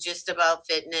isn't just about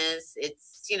fitness. It's,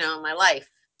 my life,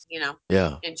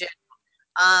 Yeah. in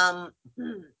general.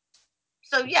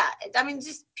 So yeah, I mean,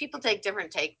 just people take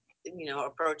different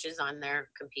approaches on their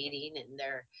competing and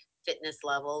their fitness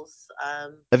levels.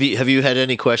 Have you had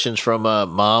any questions from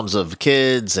moms of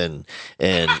kids and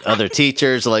other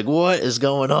teachers like what is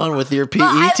going on with your PE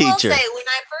teacher? I will say when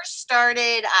I first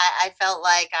started, I felt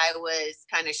like I was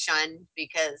kind of shunned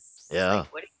because it's like, Yeah.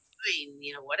 what are you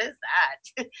doing? What is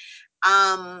that?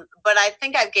 But I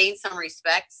think I've gained some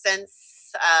respect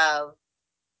since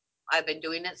I've been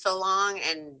doing it so long,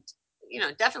 and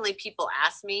definitely people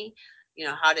ask me,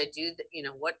 how to do,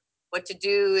 what to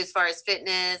do as far as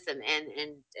fitness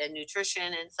and nutrition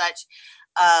and such.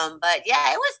 But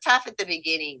yeah, it was tough at the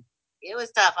beginning. It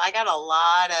was tough. I got a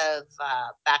lot of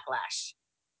backlash,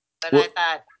 but I Well,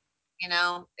 thought,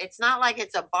 it's not like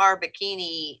it's a bar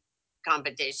bikini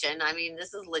competition. I mean,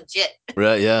 this is legit.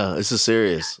 right. Yeah. This is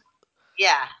serious.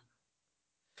 Yeah.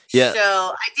 Yeah. So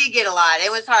I did get a lot.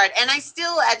 It was hard. And I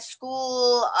still at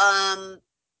school,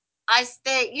 I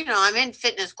stay, I'm in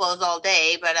fitness clothes all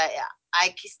day, but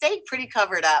I stay pretty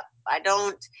covered up. I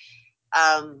don't,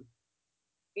 um,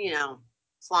 you know,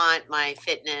 flaunt my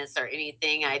fitness or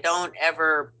anything. I don't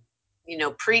ever,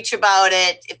 preach about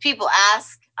it. If people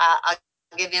ask, I'll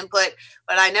give input,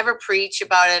 but I never preach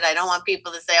about it. I don't want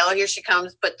people to say, "Oh, here she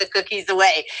comes, put the cookies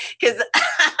away," because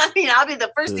I mean, I'll be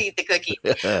the first to eat the cookie.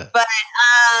 Yeah. But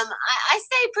I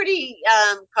stay pretty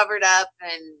covered up,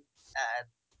 and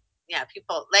yeah,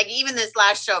 people like even this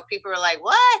last show, people were like,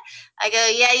 "What?" I go,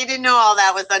 "Yeah, you didn't know all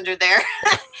that was under there,"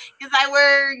 because I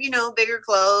wear bigger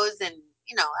clothes, and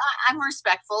I'm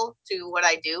respectful to what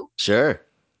I do, Sure.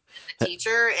 the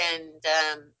teacher, and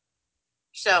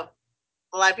so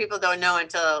a lot of people don't know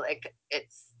until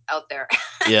it's out there.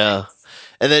 Yeah.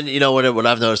 And then, what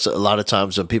I've noticed a lot of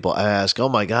times when people ask, oh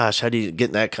my gosh, how do you get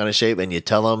in that kind of shape? And you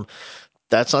tell them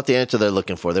that's not the answer they're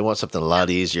looking for. They want something a lot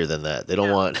easier than that. They don't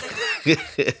No, want. no, Is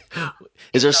there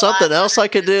it's a lot something else harder I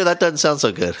could than do? That doesn't sound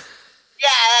so good.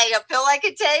 yeah, a pill I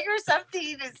could take or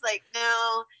something. It's like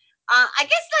no. I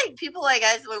guess like people like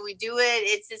us when we do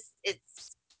it, it's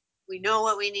we know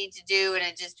what we need to do, and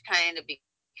it just kind of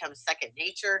becomes second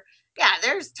nature. Yeah,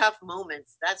 there's tough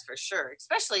moments, that's for sure.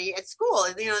 Especially at school,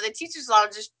 the teachers'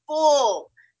 lounge is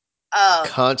full of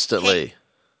cake Constantly.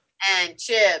 and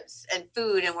chips and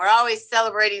food, and we're always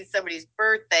celebrating somebody's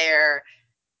birthday or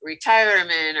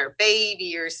retirement or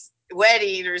baby or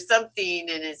wedding or something,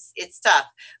 and it's tough.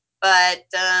 But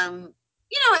and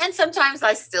sometimes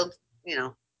I still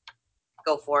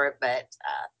go for it, but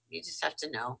you just have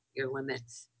to know your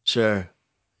limits. Sure.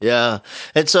 Yeah.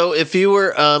 And so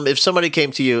if somebody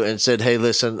came to you and said, "Hey,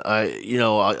 listen,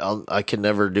 I can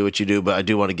never do what you do, but I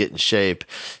do want to get in shape.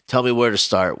 Tell me where to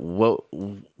start." What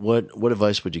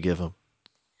advice would you give them?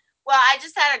 Well, I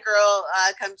just had a girl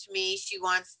come to me. She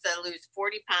wants to lose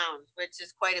 40 pounds, which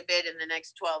is quite a bit in the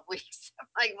next 12 weeks. I'm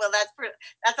like, well,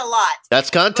 that's a lot. That's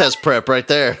But contest prep right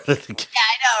there. yeah,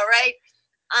 I know, right?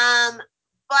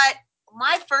 But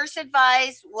my first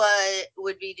advice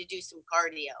would be to do some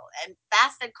cardio, and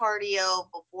fasted cardio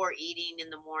before eating in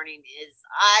the morning is,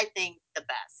 I think, the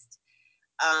best.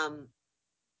 Um,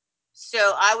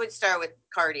 so I would start with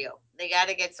cardio. They got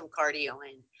to get some cardio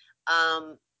in.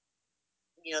 Um,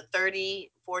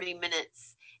 30, 40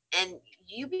 minutes. And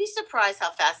you'd be surprised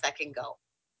how fast that can go.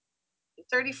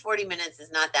 30, 40 minutes is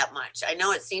not that much. I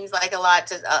know it seems like a lot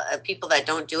to people that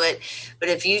don't do it, but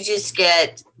if you just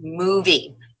get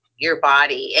moving your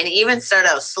body and even start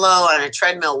out slow on a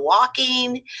treadmill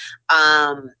walking,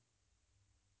 um,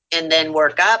 and then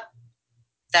work up,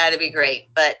 that'd be great.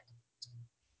 But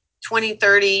 20,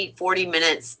 30, 40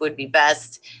 minutes would be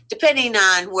best, depending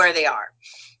on where they are,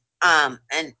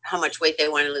 and how much weight they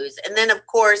want to lose. And then, of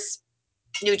course,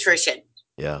 nutrition.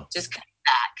 Yeah. Just cut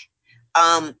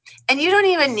back. And you don't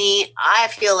even need. I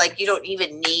feel like you don't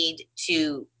even need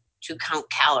to count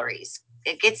calories.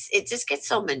 It just gets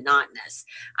so monotonous.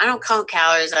 I don't count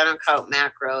calories. I don't count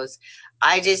macros.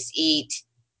 I just eat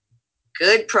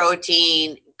good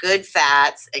protein, good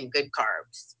fats, and good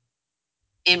carbs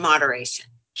in moderation.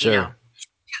 You know,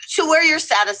 Sure. to where you're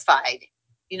satisfied.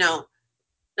 You know,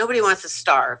 nobody wants to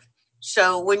starve.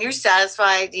 So when you're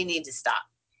satisfied, you need to stop.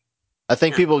 I You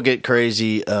think know, people get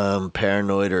crazy,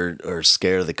 paranoid or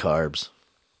scared of the carbs.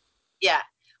 yeah.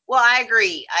 Well, I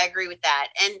agree. I agree with that.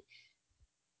 And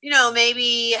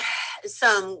maybe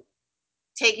some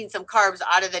taking some carbs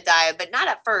out of the diet, but not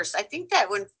at first. I think that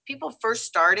when people first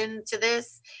start into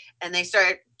this and they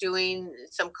start doing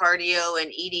some cardio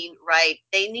and eating right,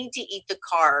 they need to eat the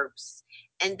carbs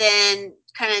and then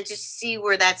kind of just see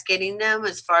where that's getting them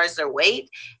as far as their weight.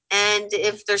 And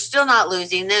if they're still not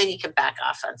losing, then you can back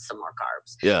off on some more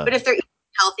carbs. Yeah. But if they're eating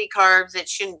healthy carbs, it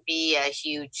shouldn't be a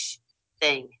huge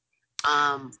thing.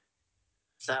 Um,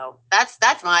 so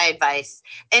that's my advice.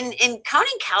 And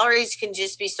counting calories can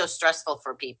just be so stressful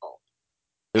for people.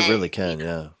 It And really can.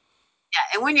 Yeah.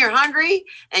 yeah, and when you're hungry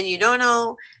and you don't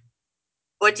know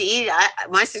what to eat,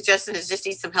 my suggestion is just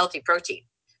eat some healthy protein.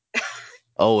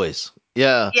 Always.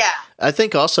 Yeah. Yeah. I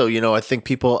think also, I think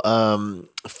people,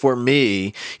 for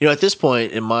me, at this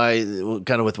point in my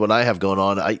kind of with what I have going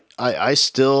on, I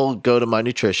still go to my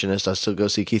nutritionist. I still go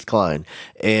see Keith Klein.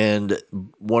 And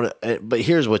but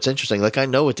here's what's interesting. Like, I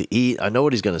know what to eat. I know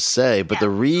what he's going to say, but Yeah. the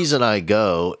reason I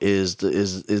go is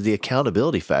the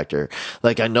accountability factor.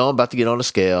 Like, I know I'm about to get on a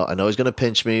scale. I know he's going to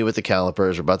pinch me with the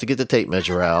calipers. We're about to get the tape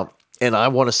measure out. And I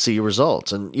want to see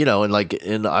results, and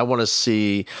and I want to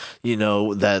see,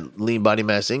 that lean body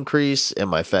mass increase and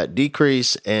my fat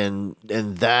decrease, and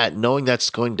that knowing that's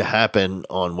going to happen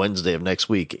on Wednesday of next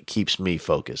week, it keeps me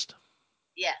focused.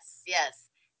 Yes. Yes.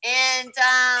 And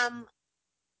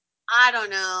I don't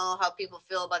know how people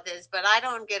feel about this, but I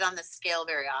don't get on the scale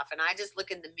very often. I just look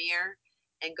in the mirror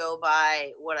and go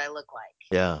by what I look like.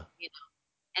 Yeah. You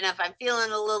know, and if I'm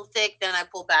feeling a little thick, then I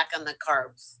pull back on the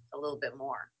carbs a little bit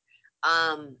more.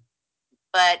 Um,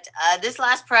 but this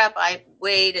last prep, I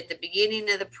weighed at the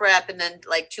beginning of the prep, and then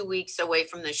like 2 weeks away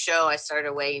from the show, I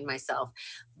started weighing myself.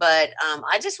 But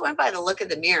I just went by the look of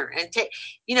the mirror and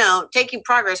taking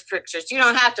progress pictures. You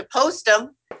don't have to post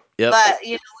them, Yep. but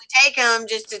we take them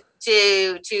just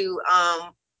to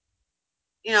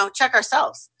check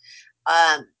ourselves.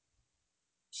 Um,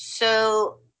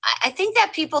 so I think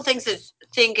that people think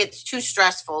it's too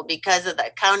stressful because of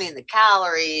the counting the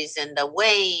calories and the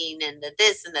weighing and the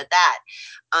this and the that.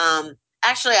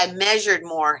 Actually, I measured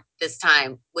more this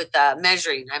time with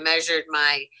measuring. I measured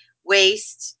my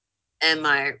waist and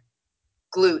my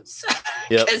glutes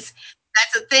Yep. because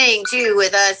that's a thing too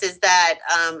with us is that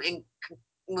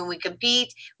when we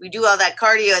compete, we do all that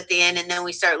cardio at the end, and then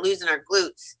we start losing our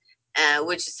glutes,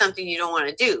 which is something you don't want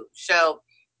to do. So,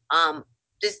 um,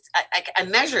 I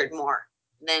measured more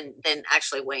than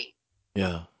actually weighing.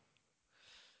 Yeah.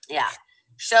 Yeah.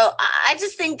 So I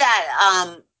just think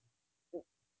that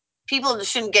people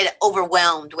shouldn't get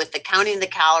overwhelmed with the counting the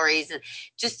calories, and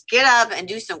just get up and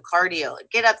do some cardio.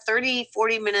 Get up 30,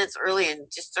 40 minutes early and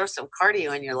just throw some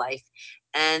cardio in your life,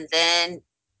 and then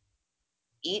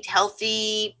eat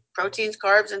healthy proteins,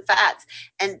 carbs, and fats.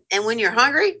 And when you're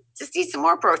hungry, just eat some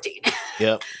more protein.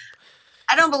 Yep.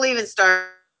 I don't believe in starving.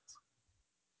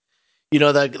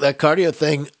 That cardio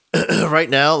thing right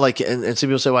now, like, and some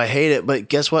people say, well, I hate it, but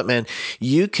guess what, man?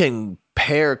 You can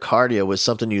pair cardio with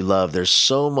something you love. There's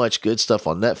so much good stuff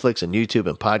on Netflix and YouTube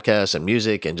and podcasts and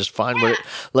music, and just find what it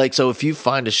like. So if you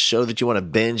find a show that you want to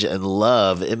binge and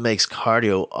love, it makes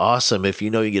cardio awesome. If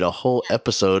you get a whole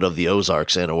episode of the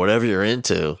Ozarks in or whatever you're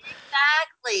into.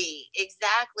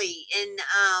 Exactly. And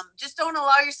just don't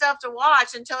allow yourself to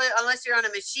watch unless you're on a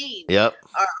machine Yep.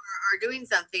 or doing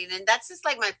something. And that's just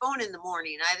like my phone in the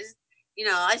morning. I just,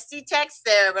 I see text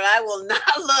there, but I will not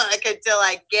look until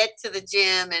I get to the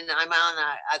gym and I'm on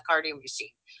a cardio machine.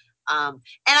 And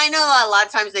I know a lot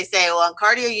of times they say, well, on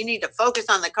cardio, you need to focus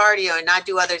on the cardio and not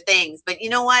do other things. But you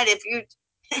know what? If you,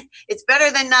 it's better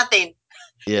than nothing.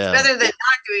 It's Yeah. better than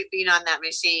not being on that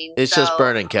machine. It's just So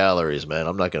burning calories, man.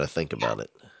 I'm not going to think about it.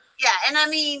 yeah, and I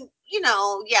mean,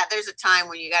 yeah, there's a time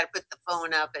when you got to put the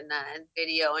phone up and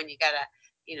video, and you got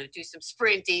to, do some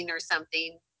sprinting or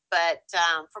something. But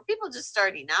for people just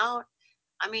starting out,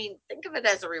 I mean, think of it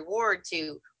as a reward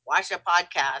to watch a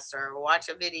podcast or watch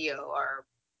a video or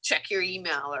check your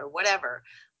email or whatever.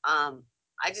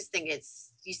 I just think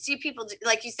you see people,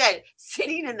 like you said,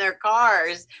 sitting in their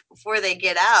cars before they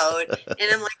get out, and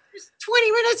I'm like, there's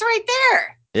 20 minutes right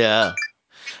there. Yeah.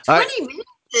 All right. 20 minutes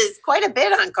is quite a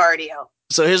bit on cardio.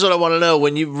 So here's what I want to know: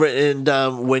 when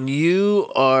you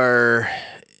are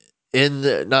in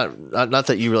the not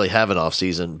that you really have an off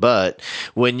season, but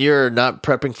when you're not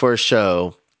prepping for a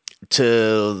show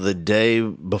till the day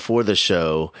before the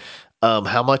show,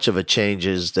 how much of a change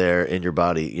is there in your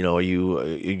body?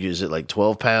 Is it like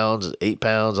 12 pounds, 8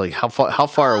 pounds? Like how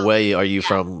far away are you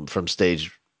Yeah. from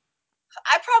stage?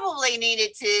 I probably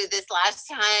needed to this last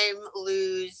time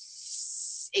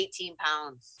lose 18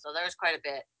 pounds. So there's quite a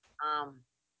bit.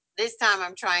 This time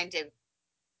I'm trying to,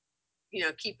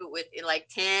 keep it with like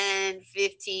 10,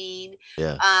 15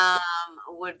 Yeah.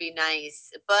 would be nice.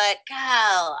 But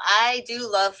Kyle, I do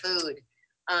love food.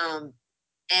 Um,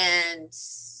 and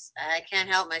I can't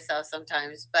help myself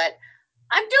sometimes, but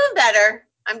I'm doing better.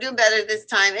 I'm doing better this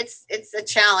time. It's a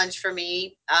challenge for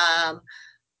me.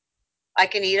 I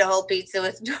can eat a whole pizza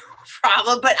with no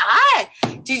problem. But have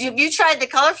you tried the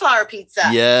cauliflower pizza?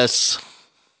 Yes.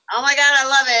 Oh my god, I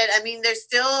love it. I mean, there's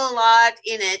still a lot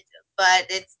in it, but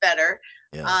it's better.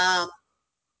 Yeah.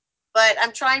 But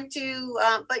I'm trying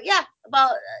to. But yeah,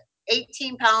 about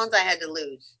 18 pounds I had to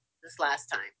lose this last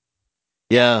time.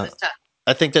 Yeah, it Yeah. was tough.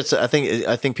 I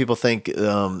think people think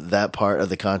that part of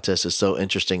the contest is so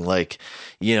interesting. Like,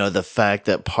 the fact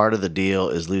that part of the deal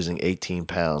is losing 18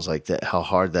 pounds, like that, how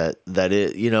hard that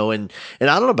is, and I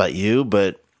don't know about you,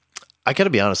 but I got to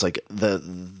be honest, like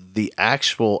the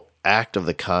actual act of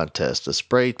the contest, the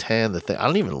spray tan, the thing, I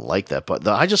don't even like that part.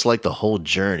 I just like the whole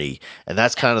journey, and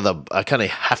that's I kind of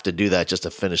have to do that just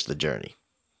to finish the journey.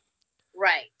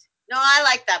 Right. No, I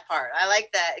like that part. I like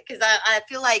that because I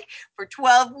feel like for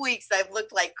 12 weeks I've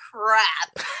looked like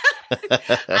crap. I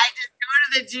just go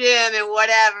to the gym and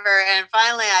whatever, and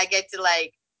finally I get to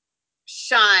like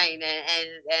shine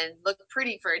and look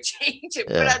pretty for a change and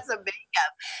put Yeah. on some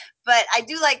makeup. But I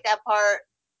do like that part.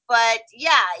 But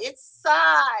yeah, it's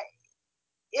tough,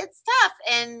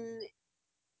 and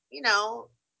you know,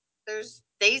 there's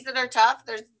days that are tough.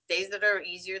 There's days that are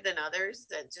easier than others,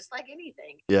 and just like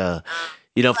anything. Yeah.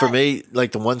 Um, For but me,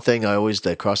 like the one thing I always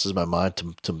that crosses my mind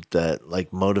to that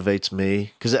like motivates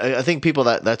me because I think people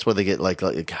that's where they get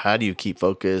like how do you keep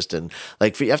focused and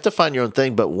like you have to find your own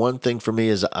thing. But one thing for me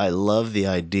is I love the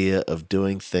idea of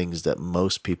doing things that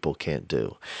most people can't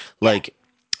do. yeah, Like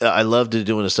I love to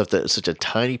doing the stuff that such a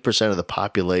tiny percent of the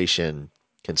population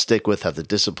can stick with, have the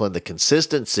discipline, the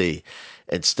consistency,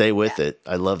 and stay yeah. with it.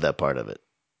 I love that part of it.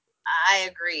 I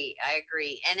agree. I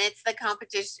agree. And it's the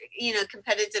competition,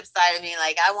 competitive side of me.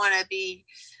 Like I want to be.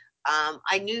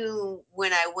 I knew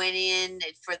when I went in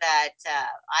for that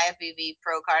IFBB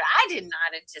Pro card, I did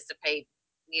not anticipate,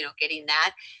 getting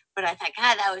that. But I thought,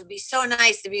 God, that would be so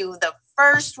nice to be the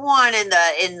first one in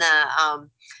the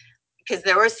because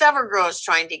there were several girls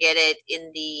trying to get it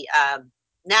in the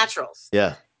naturals,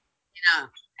 Yeah.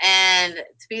 and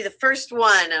to be the first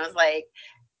one, I was like,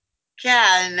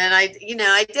 yeah, and then I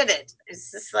did it.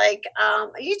 It's just like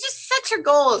you just set your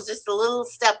goals just a little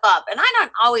step up, and I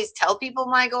don't always tell people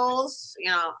my goals.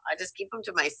 I just keep them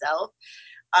to myself.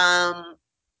 um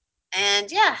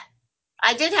and yeah,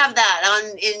 I did have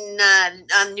that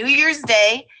on New Year's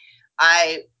Day.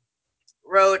 I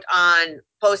wrote on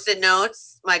post-it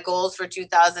notes my goals for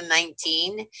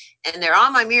 2019, and they're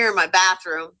on my mirror in my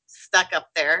bathroom, stuck up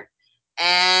there.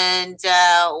 And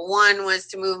one was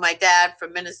to move my dad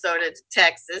from Minnesota to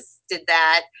Texas, did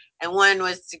that. And one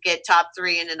was to get top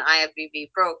 3 in an IFBB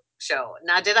Pro show.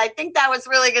 Now, did I think that was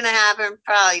really going to happen?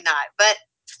 Probably not, but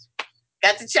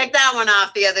got to check that one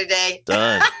off the other day.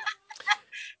 Done.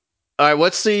 All right,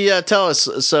 what's the tell us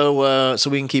so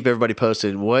we can keep everybody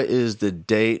posted. What is the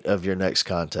date of your next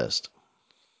contest?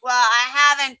 Well,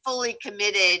 I haven't fully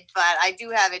committed, but I do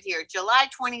have it here. July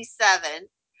 27th.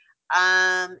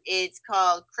 It's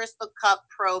called Crystal Cup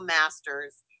Pro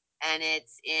Masters, and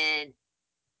it's in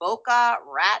Boca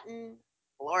Raton,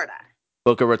 Florida.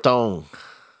 Boca Raton.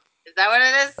 Is that what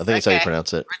it I is? think it's how you Okay,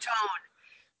 pronounce it.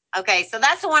 Raton. Okay, so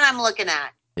that's the one I'm looking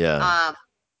at. Yeah.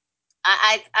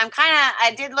 I'm kind of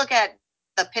I did look at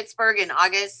the Pittsburgh in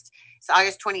August. It's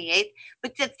August 28th.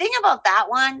 But the thing about that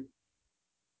one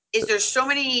is there's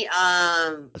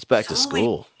It's back to so many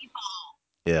school. people,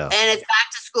 Yeah. and it's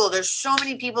back to school. There's so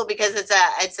many people because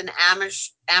it's an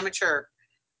amateur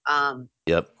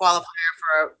Yep. qualifier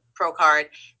for a pro card,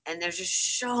 and there's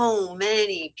just so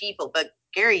many people. But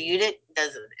Gary Udit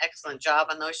does an excellent job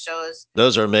on those shows.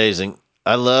 Those are amazing.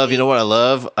 I love, you know He, what I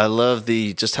love? I love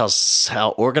the just how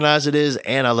organized it is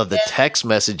and I love the yeah, text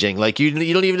messaging. Like you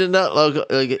don't even know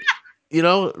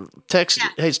text,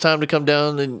 hey, it's time to come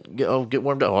down and get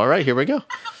warmed up. All right, here we go.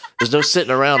 There's no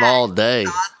sitting around all day.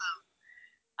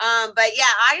 but yeah,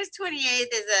 August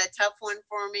 28th is a tough one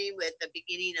for me with the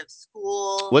beginning of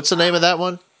school. What's the name of that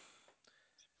one?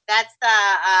 That's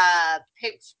the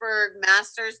Pittsburgh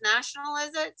Masters National,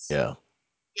 is it? Yeah.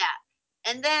 Yeah.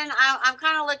 And then I'm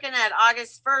kind of looking at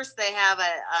August 1st. They have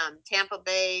a Tampa,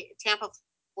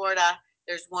 Florida.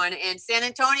 There's one in San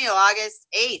Antonio, August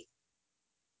 8th.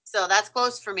 So that's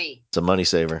close for me. It's a money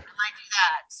saver.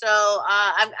 That. So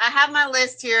I have my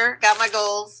list here, got my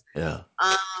goals. Yeah.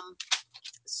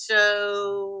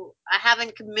 So I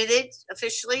haven't committed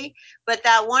officially, but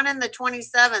that one in the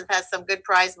 27th has some good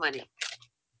prize money.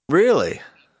 Really?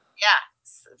 Yeah,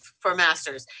 for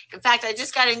Masters. In fact, I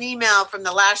just got an email from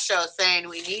the last show saying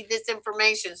we need this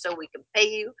information so we can pay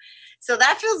you. So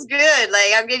that feels good.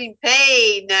 Like I'm getting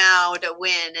paid now to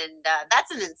win, and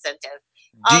that's an incentive.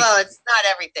 Do Although it's not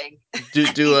everything.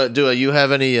 do you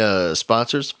have any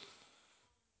sponsors?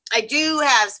 I do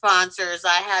have sponsors.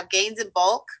 I have Gains in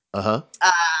Bulk. Uh-huh.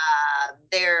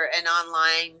 They're an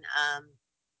online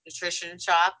nutrition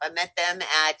shop. I met them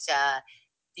at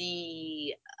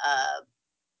the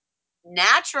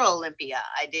Natural Olympia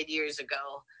I did years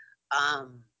ago.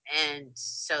 And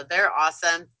so they're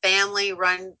awesome. Family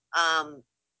run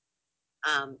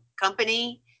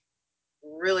company.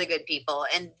 really good people.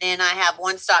 And then I have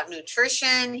One Stop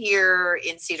Nutrition here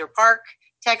in Cedar Park,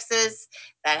 Texas.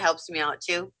 That helps me out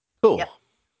too. Cool. Yep.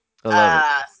 I love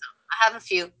it. So I have a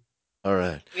few. All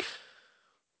right.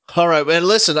 All right, man.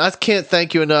 Listen, I can't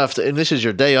thank you enough. And this is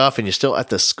your day off, and you're still at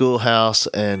the schoolhouse.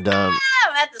 And I'm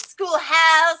at the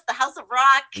schoolhouse, the House of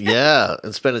Rock. yeah,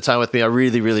 and spending time with me. I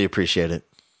really, really appreciate it.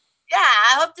 Yeah,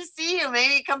 I hope to see you.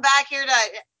 Maybe come back here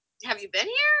to. Have you been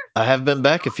here? I have been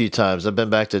back a few times. I've been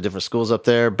back to different schools up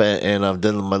there, and I've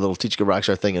done my little Teach Go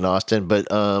Rockstar thing in Austin. But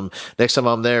next time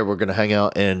I'm there, we're going to hang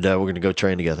out and we're going to go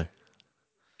train together.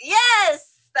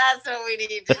 Yes, that's what we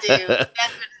need to do.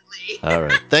 Definitely. All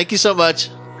right. Thank you so much.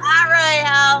 All right,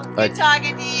 Hal. Good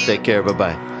talking to you. Take care.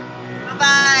 Bye-bye.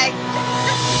 Bye-bye.